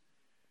difference.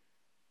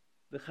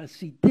 The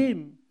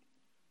Chassidim,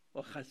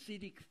 or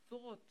Chassidic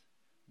thought,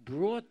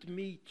 brought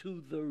me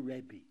to the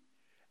Rebbe.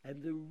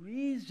 And the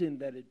reason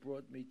that it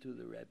brought me to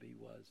the Rebbe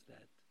was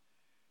that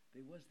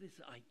there was this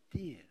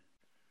idea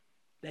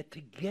that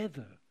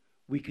together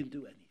we can do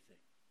anything.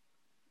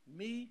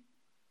 Me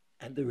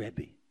and the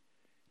Rebbe,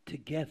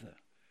 together,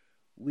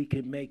 we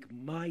can make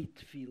my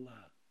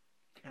tefillah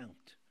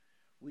count.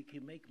 We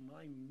can make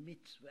my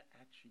mitzvah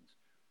actions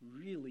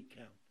really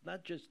count.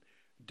 Not just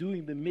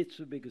doing the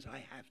mitzvah because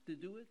I have to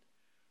do it,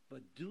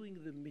 but doing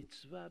the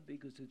mitzvah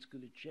because it's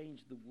going to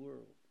change the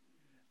world.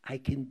 I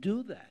can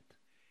do that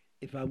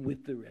if I'm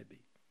with the Rebbe.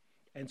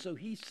 And so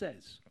he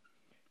says,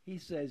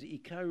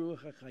 Ikar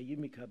ruach hachayim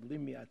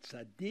mikablim mi'at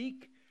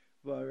tzaddik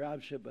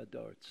v'arav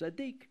shebador.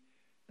 Tzaddik,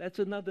 that's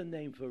another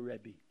name for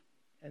Rebbe.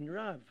 And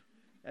Rav,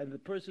 and the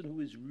person who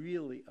is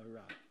really a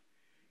Rav.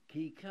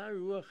 Ki ikar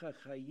ruach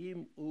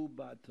hachayim u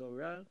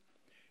ba'torah.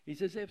 He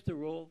says,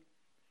 after all,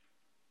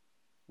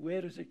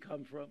 where does it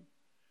come from?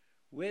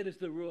 Where does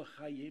the ruach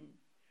hayim?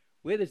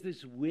 Where does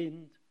this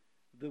wind,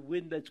 the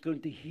wind that's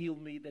going to heal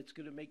me, that's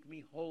going to make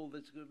me whole,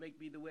 that's going to make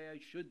me the way I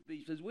should be?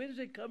 He says, where does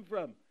it come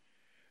from?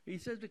 He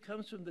says it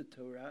comes from the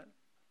Torah.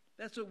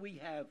 That's what we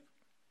have.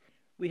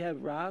 We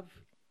have Rav,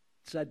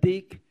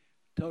 Tzaddik,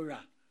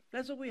 Torah.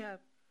 That's what we have.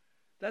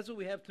 That's what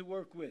we have to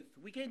work with.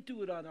 We can't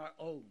do it on our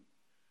own.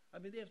 I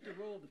mean, after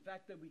all, the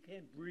fact that we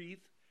can't breathe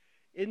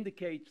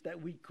indicates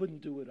that we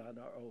couldn't do it on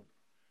our own.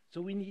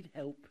 So we need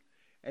help.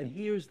 And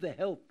here's the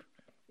help,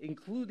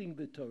 including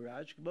the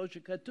Torah.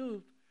 Moshe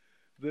Katuv,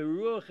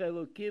 V'ruach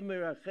Elokim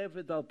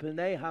merachefet al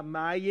pnei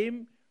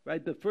hamayim,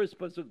 right, the first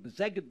pasuk, the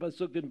second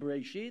pasuk in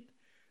Bereshit,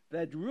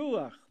 that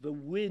Ruach, the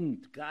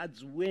wind,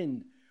 God's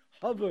wind,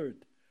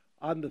 hovered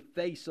on the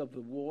face of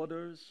the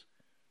waters.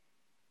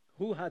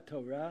 Hu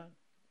HaTorah,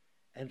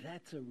 and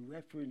that's a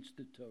reference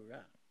to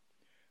Torah.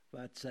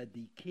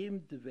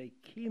 Vatzadikim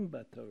dveikim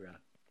b'Torah.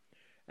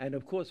 And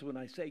of course, when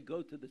I say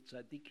go to the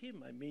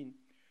tzaddikim, I mean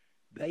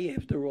they,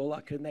 after all,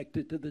 are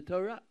connected to the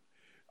Torah.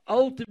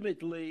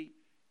 Ultimately,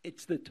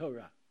 it's the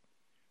Torah.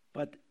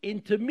 But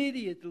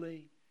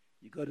intermediately,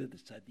 you go to the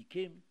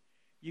tzaddikim,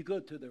 you go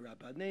to the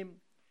rabbanim,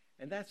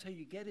 and that's how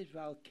you get it.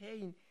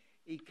 Valkein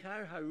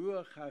ikar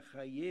haruach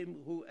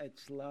hachayim hu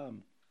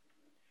etzlam.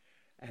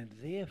 And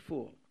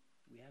therefore,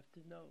 we have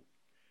to know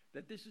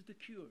that this is the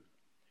cure.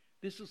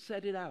 This will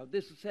set it out.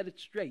 This will set it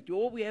straight.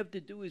 All we have to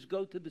do is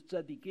go to the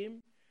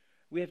tzaddikim.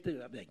 We have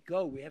to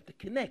we have to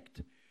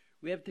connect.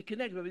 We have to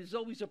connect. But there's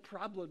always a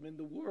problem in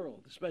the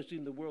world, especially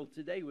in the world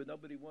today where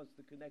nobody wants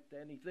to connect to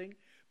anything,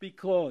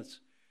 because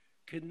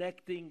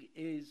connecting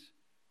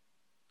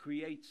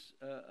creates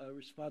a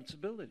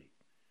responsibility.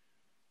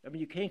 I mean,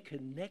 you can't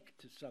connect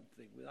to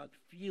something without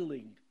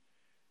feeling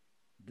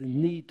the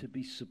need to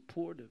be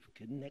supportive,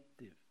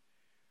 connective.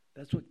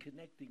 That's what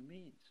connecting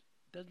means.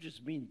 It doesn't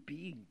just mean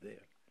being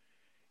there.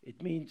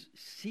 It means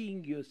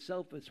seeing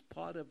yourself as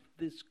part of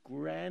this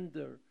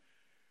grander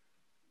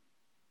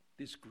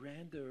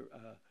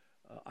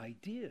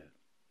idea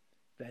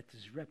that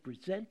is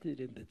represented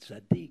in the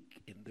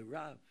tzaddik, in the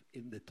Rav,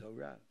 in the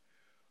Torah,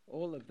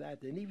 all of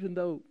that. And even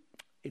though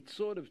it's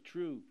sort of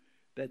true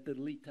that the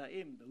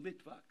Litaim, the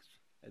Litvaks,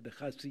 and the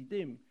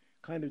Hasidim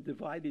kind of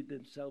divided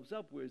themselves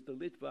up, whereas the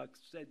Litvaks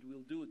said,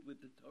 we'll do it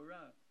with the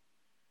Torah,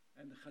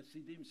 and the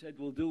Hasidim said,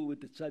 we'll do it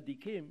with the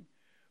tzaddikim.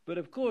 But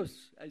of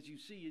course, as you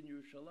see in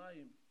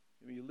Yerushalayim,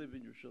 when you live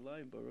in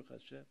Yerushalayim, Baruch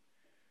Hashem,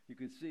 you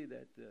can see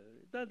that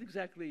not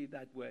exactly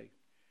that way.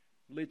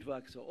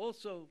 Litvaks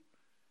also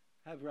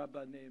have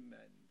Rabbanim,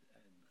 and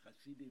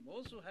Hasidim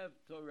also have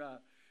Torah,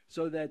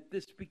 so that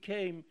this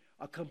became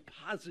a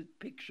composite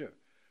picture,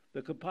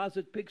 the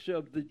composite picture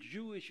of the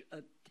Jewish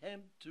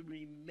attempt to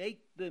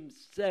remake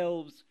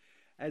themselves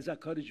as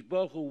HaKadosh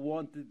Baruch Hu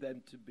wanted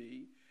them to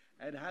be.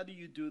 And how do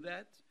you do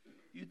that?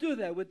 You do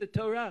that with the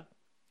Torah.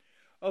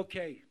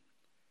 Okay,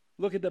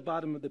 look at the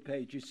bottom of the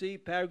page. You see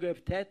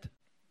paragraph Tet?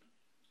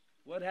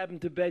 What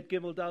happened to Bet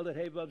Gimel Dalet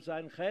Hey Vav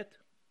Zayin Chet?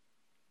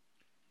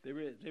 They're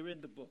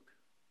in the book.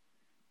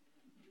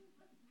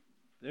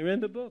 They're in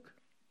the book.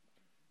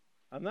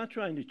 I'm not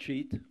trying to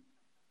cheat.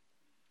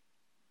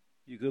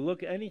 You can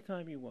look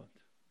anytime you want.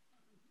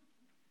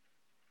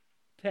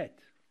 Tet,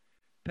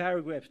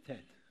 paragraph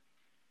Tet.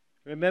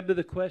 Remember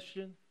the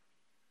question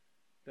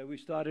that we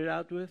started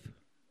out with?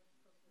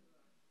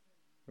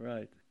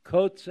 Right.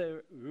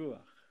 Kotzer Ruach.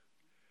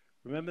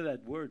 Remember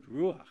that word,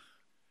 Ruach.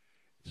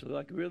 It's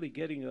like really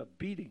getting a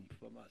beating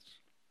from us.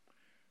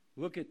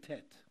 Look at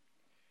Tet.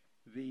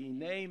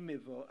 V'hinei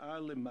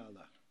mivo'ar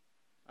lemala.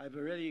 I've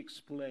already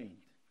explained.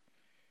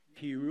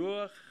 Ki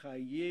ruach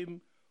chayim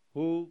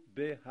hu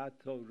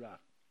behatorah.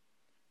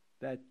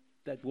 That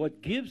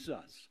what gives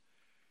us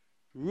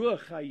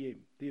ruach chayim,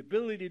 the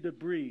ability to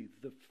breathe,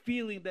 the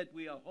feeling that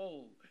we are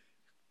whole,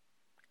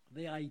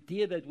 the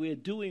idea that we're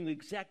doing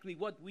exactly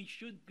what we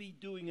should be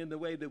doing in the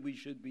way that we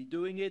should be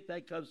doing it,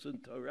 that comes from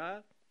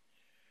Torah.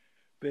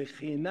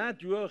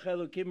 Bechinat ruach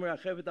elokim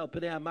rachevet al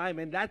pnei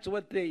hamayim, and that's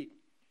what the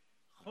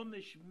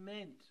Chumash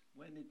meant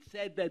when it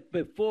said that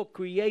before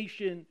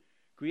creation's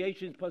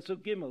Pasuk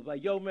Gimel,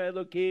 Vayomer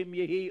Elokim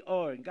Yehi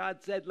Or, and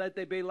God said, let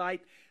there be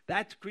light.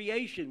 That's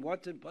creation.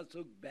 What's in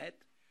Pasuk Bet?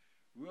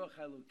 Ruach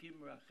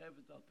Elokim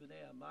rachevet al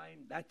pnei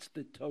hamayim. That's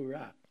the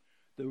Torah,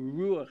 the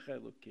Ruach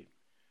Elokim,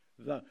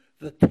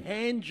 the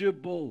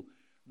tangible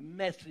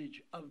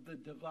message of the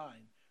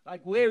divine.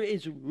 Like, where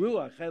is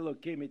Ruach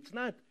Elokim? It's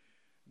not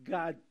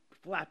God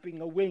flapping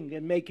a wing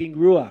and making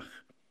Ruach.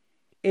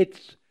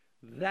 It's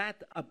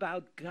that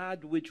about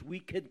God which we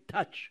can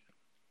touch,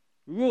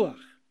 Ruach.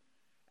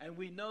 And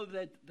we know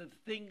that the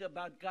thing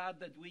about God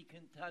that we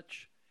can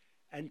touch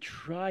and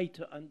try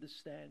to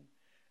understand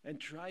and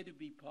try to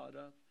be part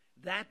of,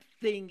 that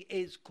thing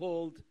is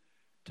called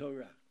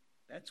Torah.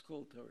 That's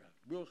called Torah.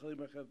 Ruach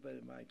l'merchav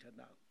b'mayim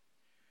kanal.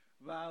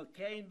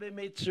 V'alkein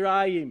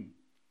b'mitzrayim.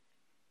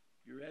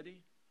 You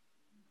ready?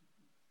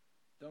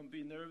 Don't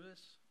be nervous.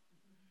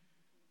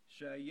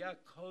 Shaya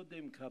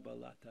kodem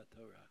kabbalat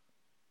Torah.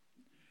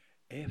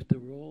 After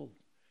all,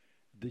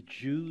 the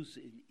Jews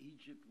in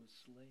Egypt were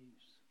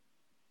slaves.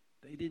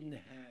 They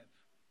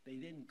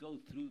didn't go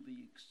through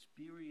the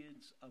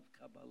experience of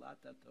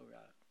Kabbalat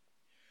Torah.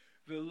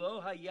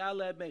 V'lo haya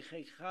lehem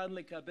mechechan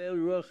lekabel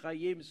ruach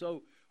hayim,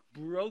 so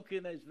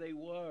broken as they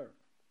were,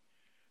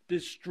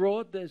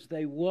 distraught as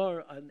they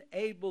were,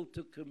 unable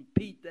to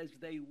compete as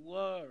they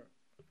were.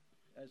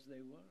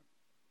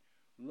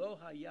 Lo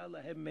haya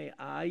lehem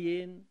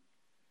me'ayin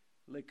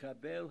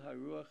lekabel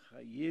haruach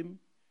hayim,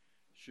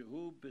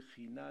 shehu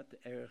bechinat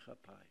erech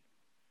hapayim.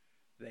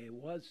 There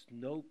was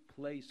no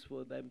place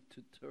for them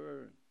to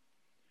turn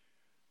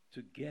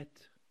to get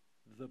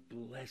the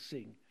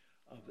blessing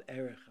of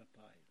erech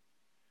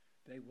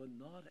hapayim. They were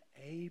not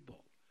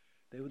able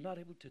They were not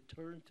able to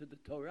turn to the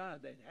Torah.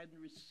 They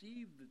hadn't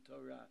received the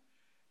Torah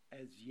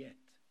as yet.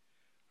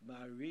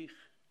 Marich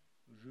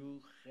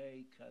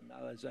ruchei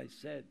kanal, as I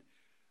said,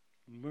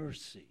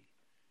 mercy.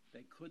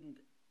 They couldn't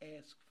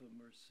ask for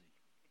mercy.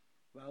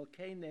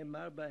 V'alkei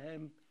ne'emar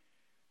bahem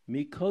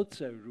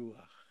mikotzer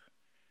ruach.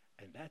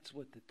 And that's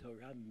what the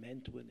Torah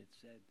meant when it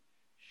said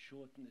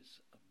shortness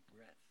of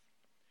breath.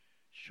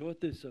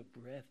 Shortness of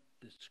breath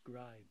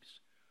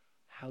describes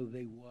how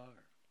they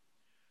were.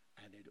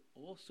 And it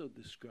also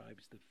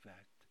describes the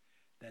fact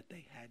that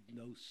they had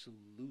no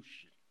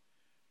solution,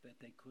 that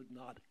they could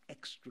not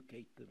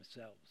extricate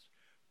themselves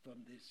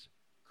from this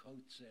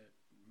kotzer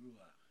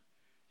ruach.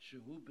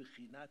 Shehu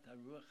b'chinat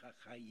haruach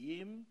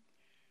hachayim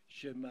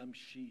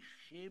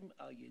shemamshichim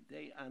al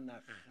yedei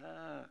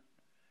anacha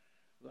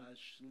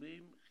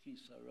v'ashlim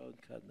chisaron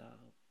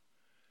kanal.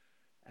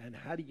 And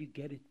how do you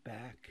get it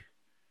back?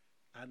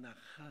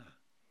 Anacha.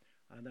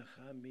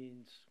 Anacha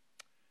means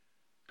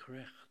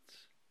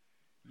krechts.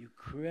 You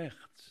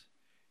krechts.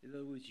 In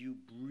other words, you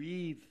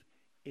breathe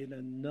in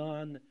a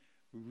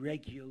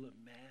non-regular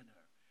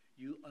manner.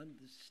 You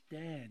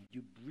understand.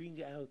 You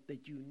bring out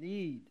that you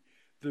need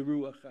the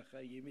Ruach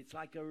HaChaim. It's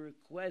like a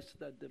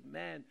request, a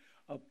demand,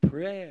 a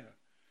prayer.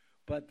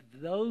 But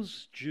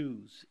those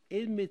Jews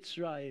in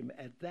Mitzrayim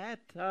at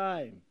that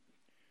time,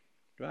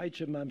 right,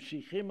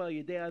 shemamshichim al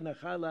yedei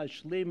anacha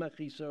la'ashlim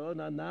hachisaron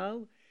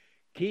anal,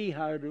 ki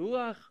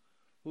haruach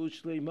hu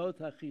shlimot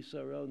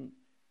hachisaron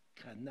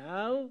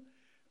kanal,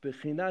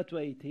 b'chinat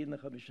v'eitin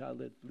lecha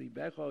mishalet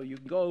libecho. You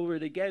can go over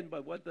it again,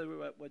 but what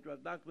Rav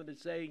Nachman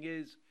is saying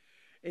is,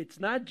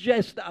 it's not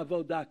just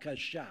avodah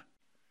kasha.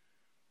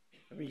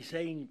 I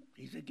mean,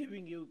 he's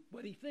giving you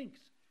what he thinks.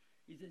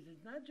 He says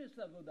it's not just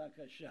avodah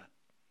kasha,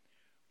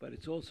 but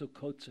it's also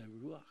kotzer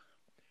ruach.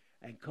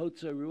 And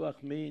kotzer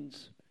ruach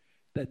means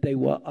that they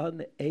were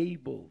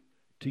unable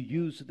to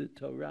use the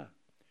Torah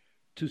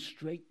to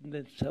straighten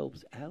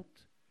themselves out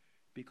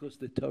because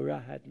the Torah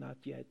had not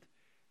yet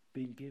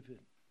been given.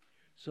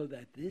 So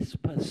that this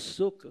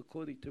pasuk,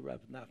 according to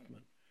Rav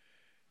Nachman,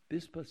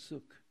 this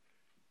pasuk,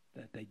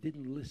 that they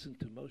didn't listen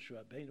to Moshe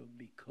Rabbeinu,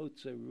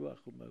 mikotzer ruach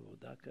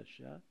u'mavodah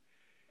kasha,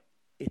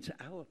 it's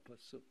our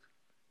pasuk.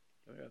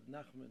 Rav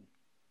Nachman,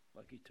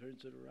 like he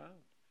turns it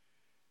around,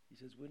 he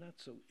says, we're not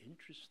so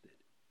interested.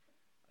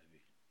 I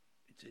mean,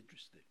 it's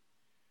interesting.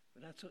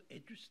 We're not so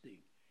interested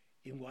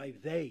in why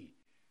they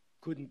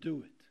couldn't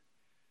do it.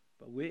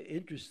 But we're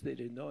interested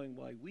in knowing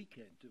why we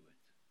can't do it.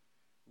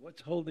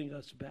 What's holding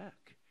us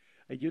back?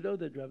 And you know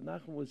that Rav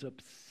Nachman was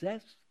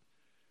obsessed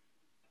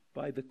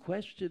by the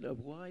question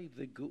of why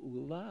the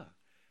Geula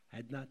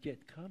had not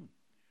yet come,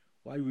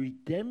 why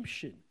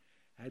redemption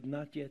had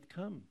not yet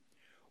come,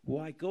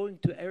 why going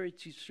to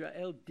Eretz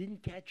Yisrael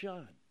didn't catch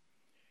on.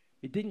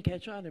 It didn't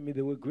catch on. I mean,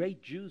 there were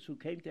great Jews who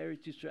came to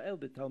Eretz Yisrael,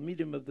 the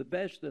Talmidim of the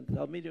Besht and the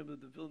Talmidim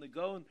of the Vilna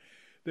Gaon.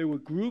 There were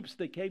groups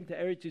that came to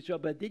Eretz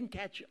Yisrael, but it didn't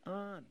catch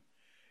on.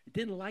 It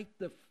didn't light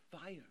the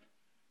fire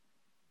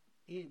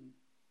in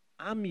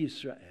Am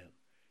Yisrael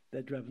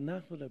that Rav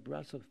Nachman of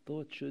Brasov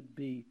thought should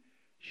be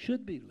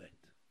lit.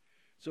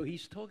 So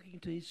he's talking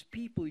to his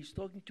people. He's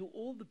talking to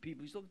all the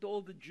people. He's talking to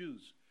all the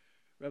Jews.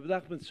 Rav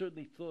Nachman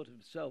certainly thought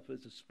himself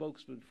as a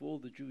spokesman for all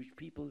the Jewish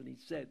people, and he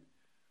said,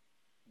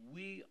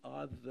 we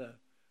are the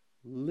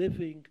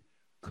living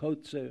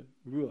kotzer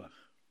ruach.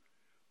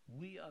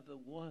 We are the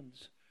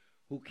ones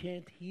who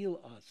can't heal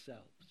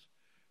ourselves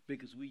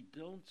because we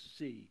don't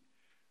see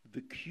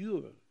the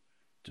cure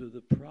to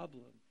the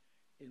problem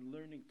in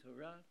learning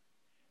Torah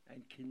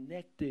and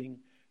connecting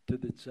to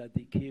the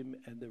tzaddikim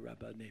and the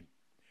rabbanim.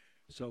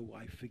 So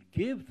I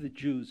forgive the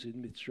Jews in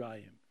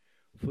Mitzrayim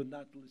for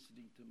not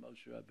listening to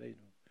Moshe Rabbeinu.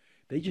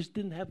 They just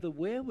didn't have the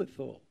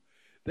wherewithal.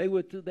 They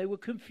were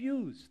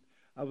confused.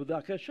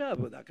 Avodah kasha,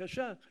 avodah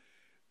kasha.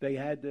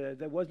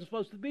 That wasn't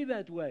supposed to be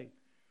that way.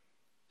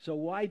 So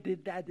why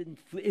did that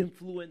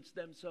influence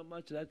them so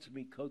much? That's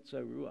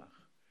mikotzer ruach.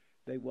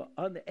 They were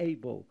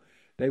unable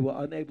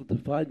to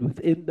find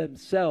within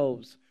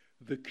themselves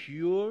the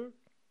cure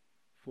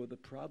for the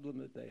problem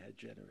that they had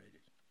generated.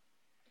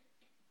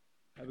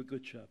 Have a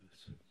good Shabbos.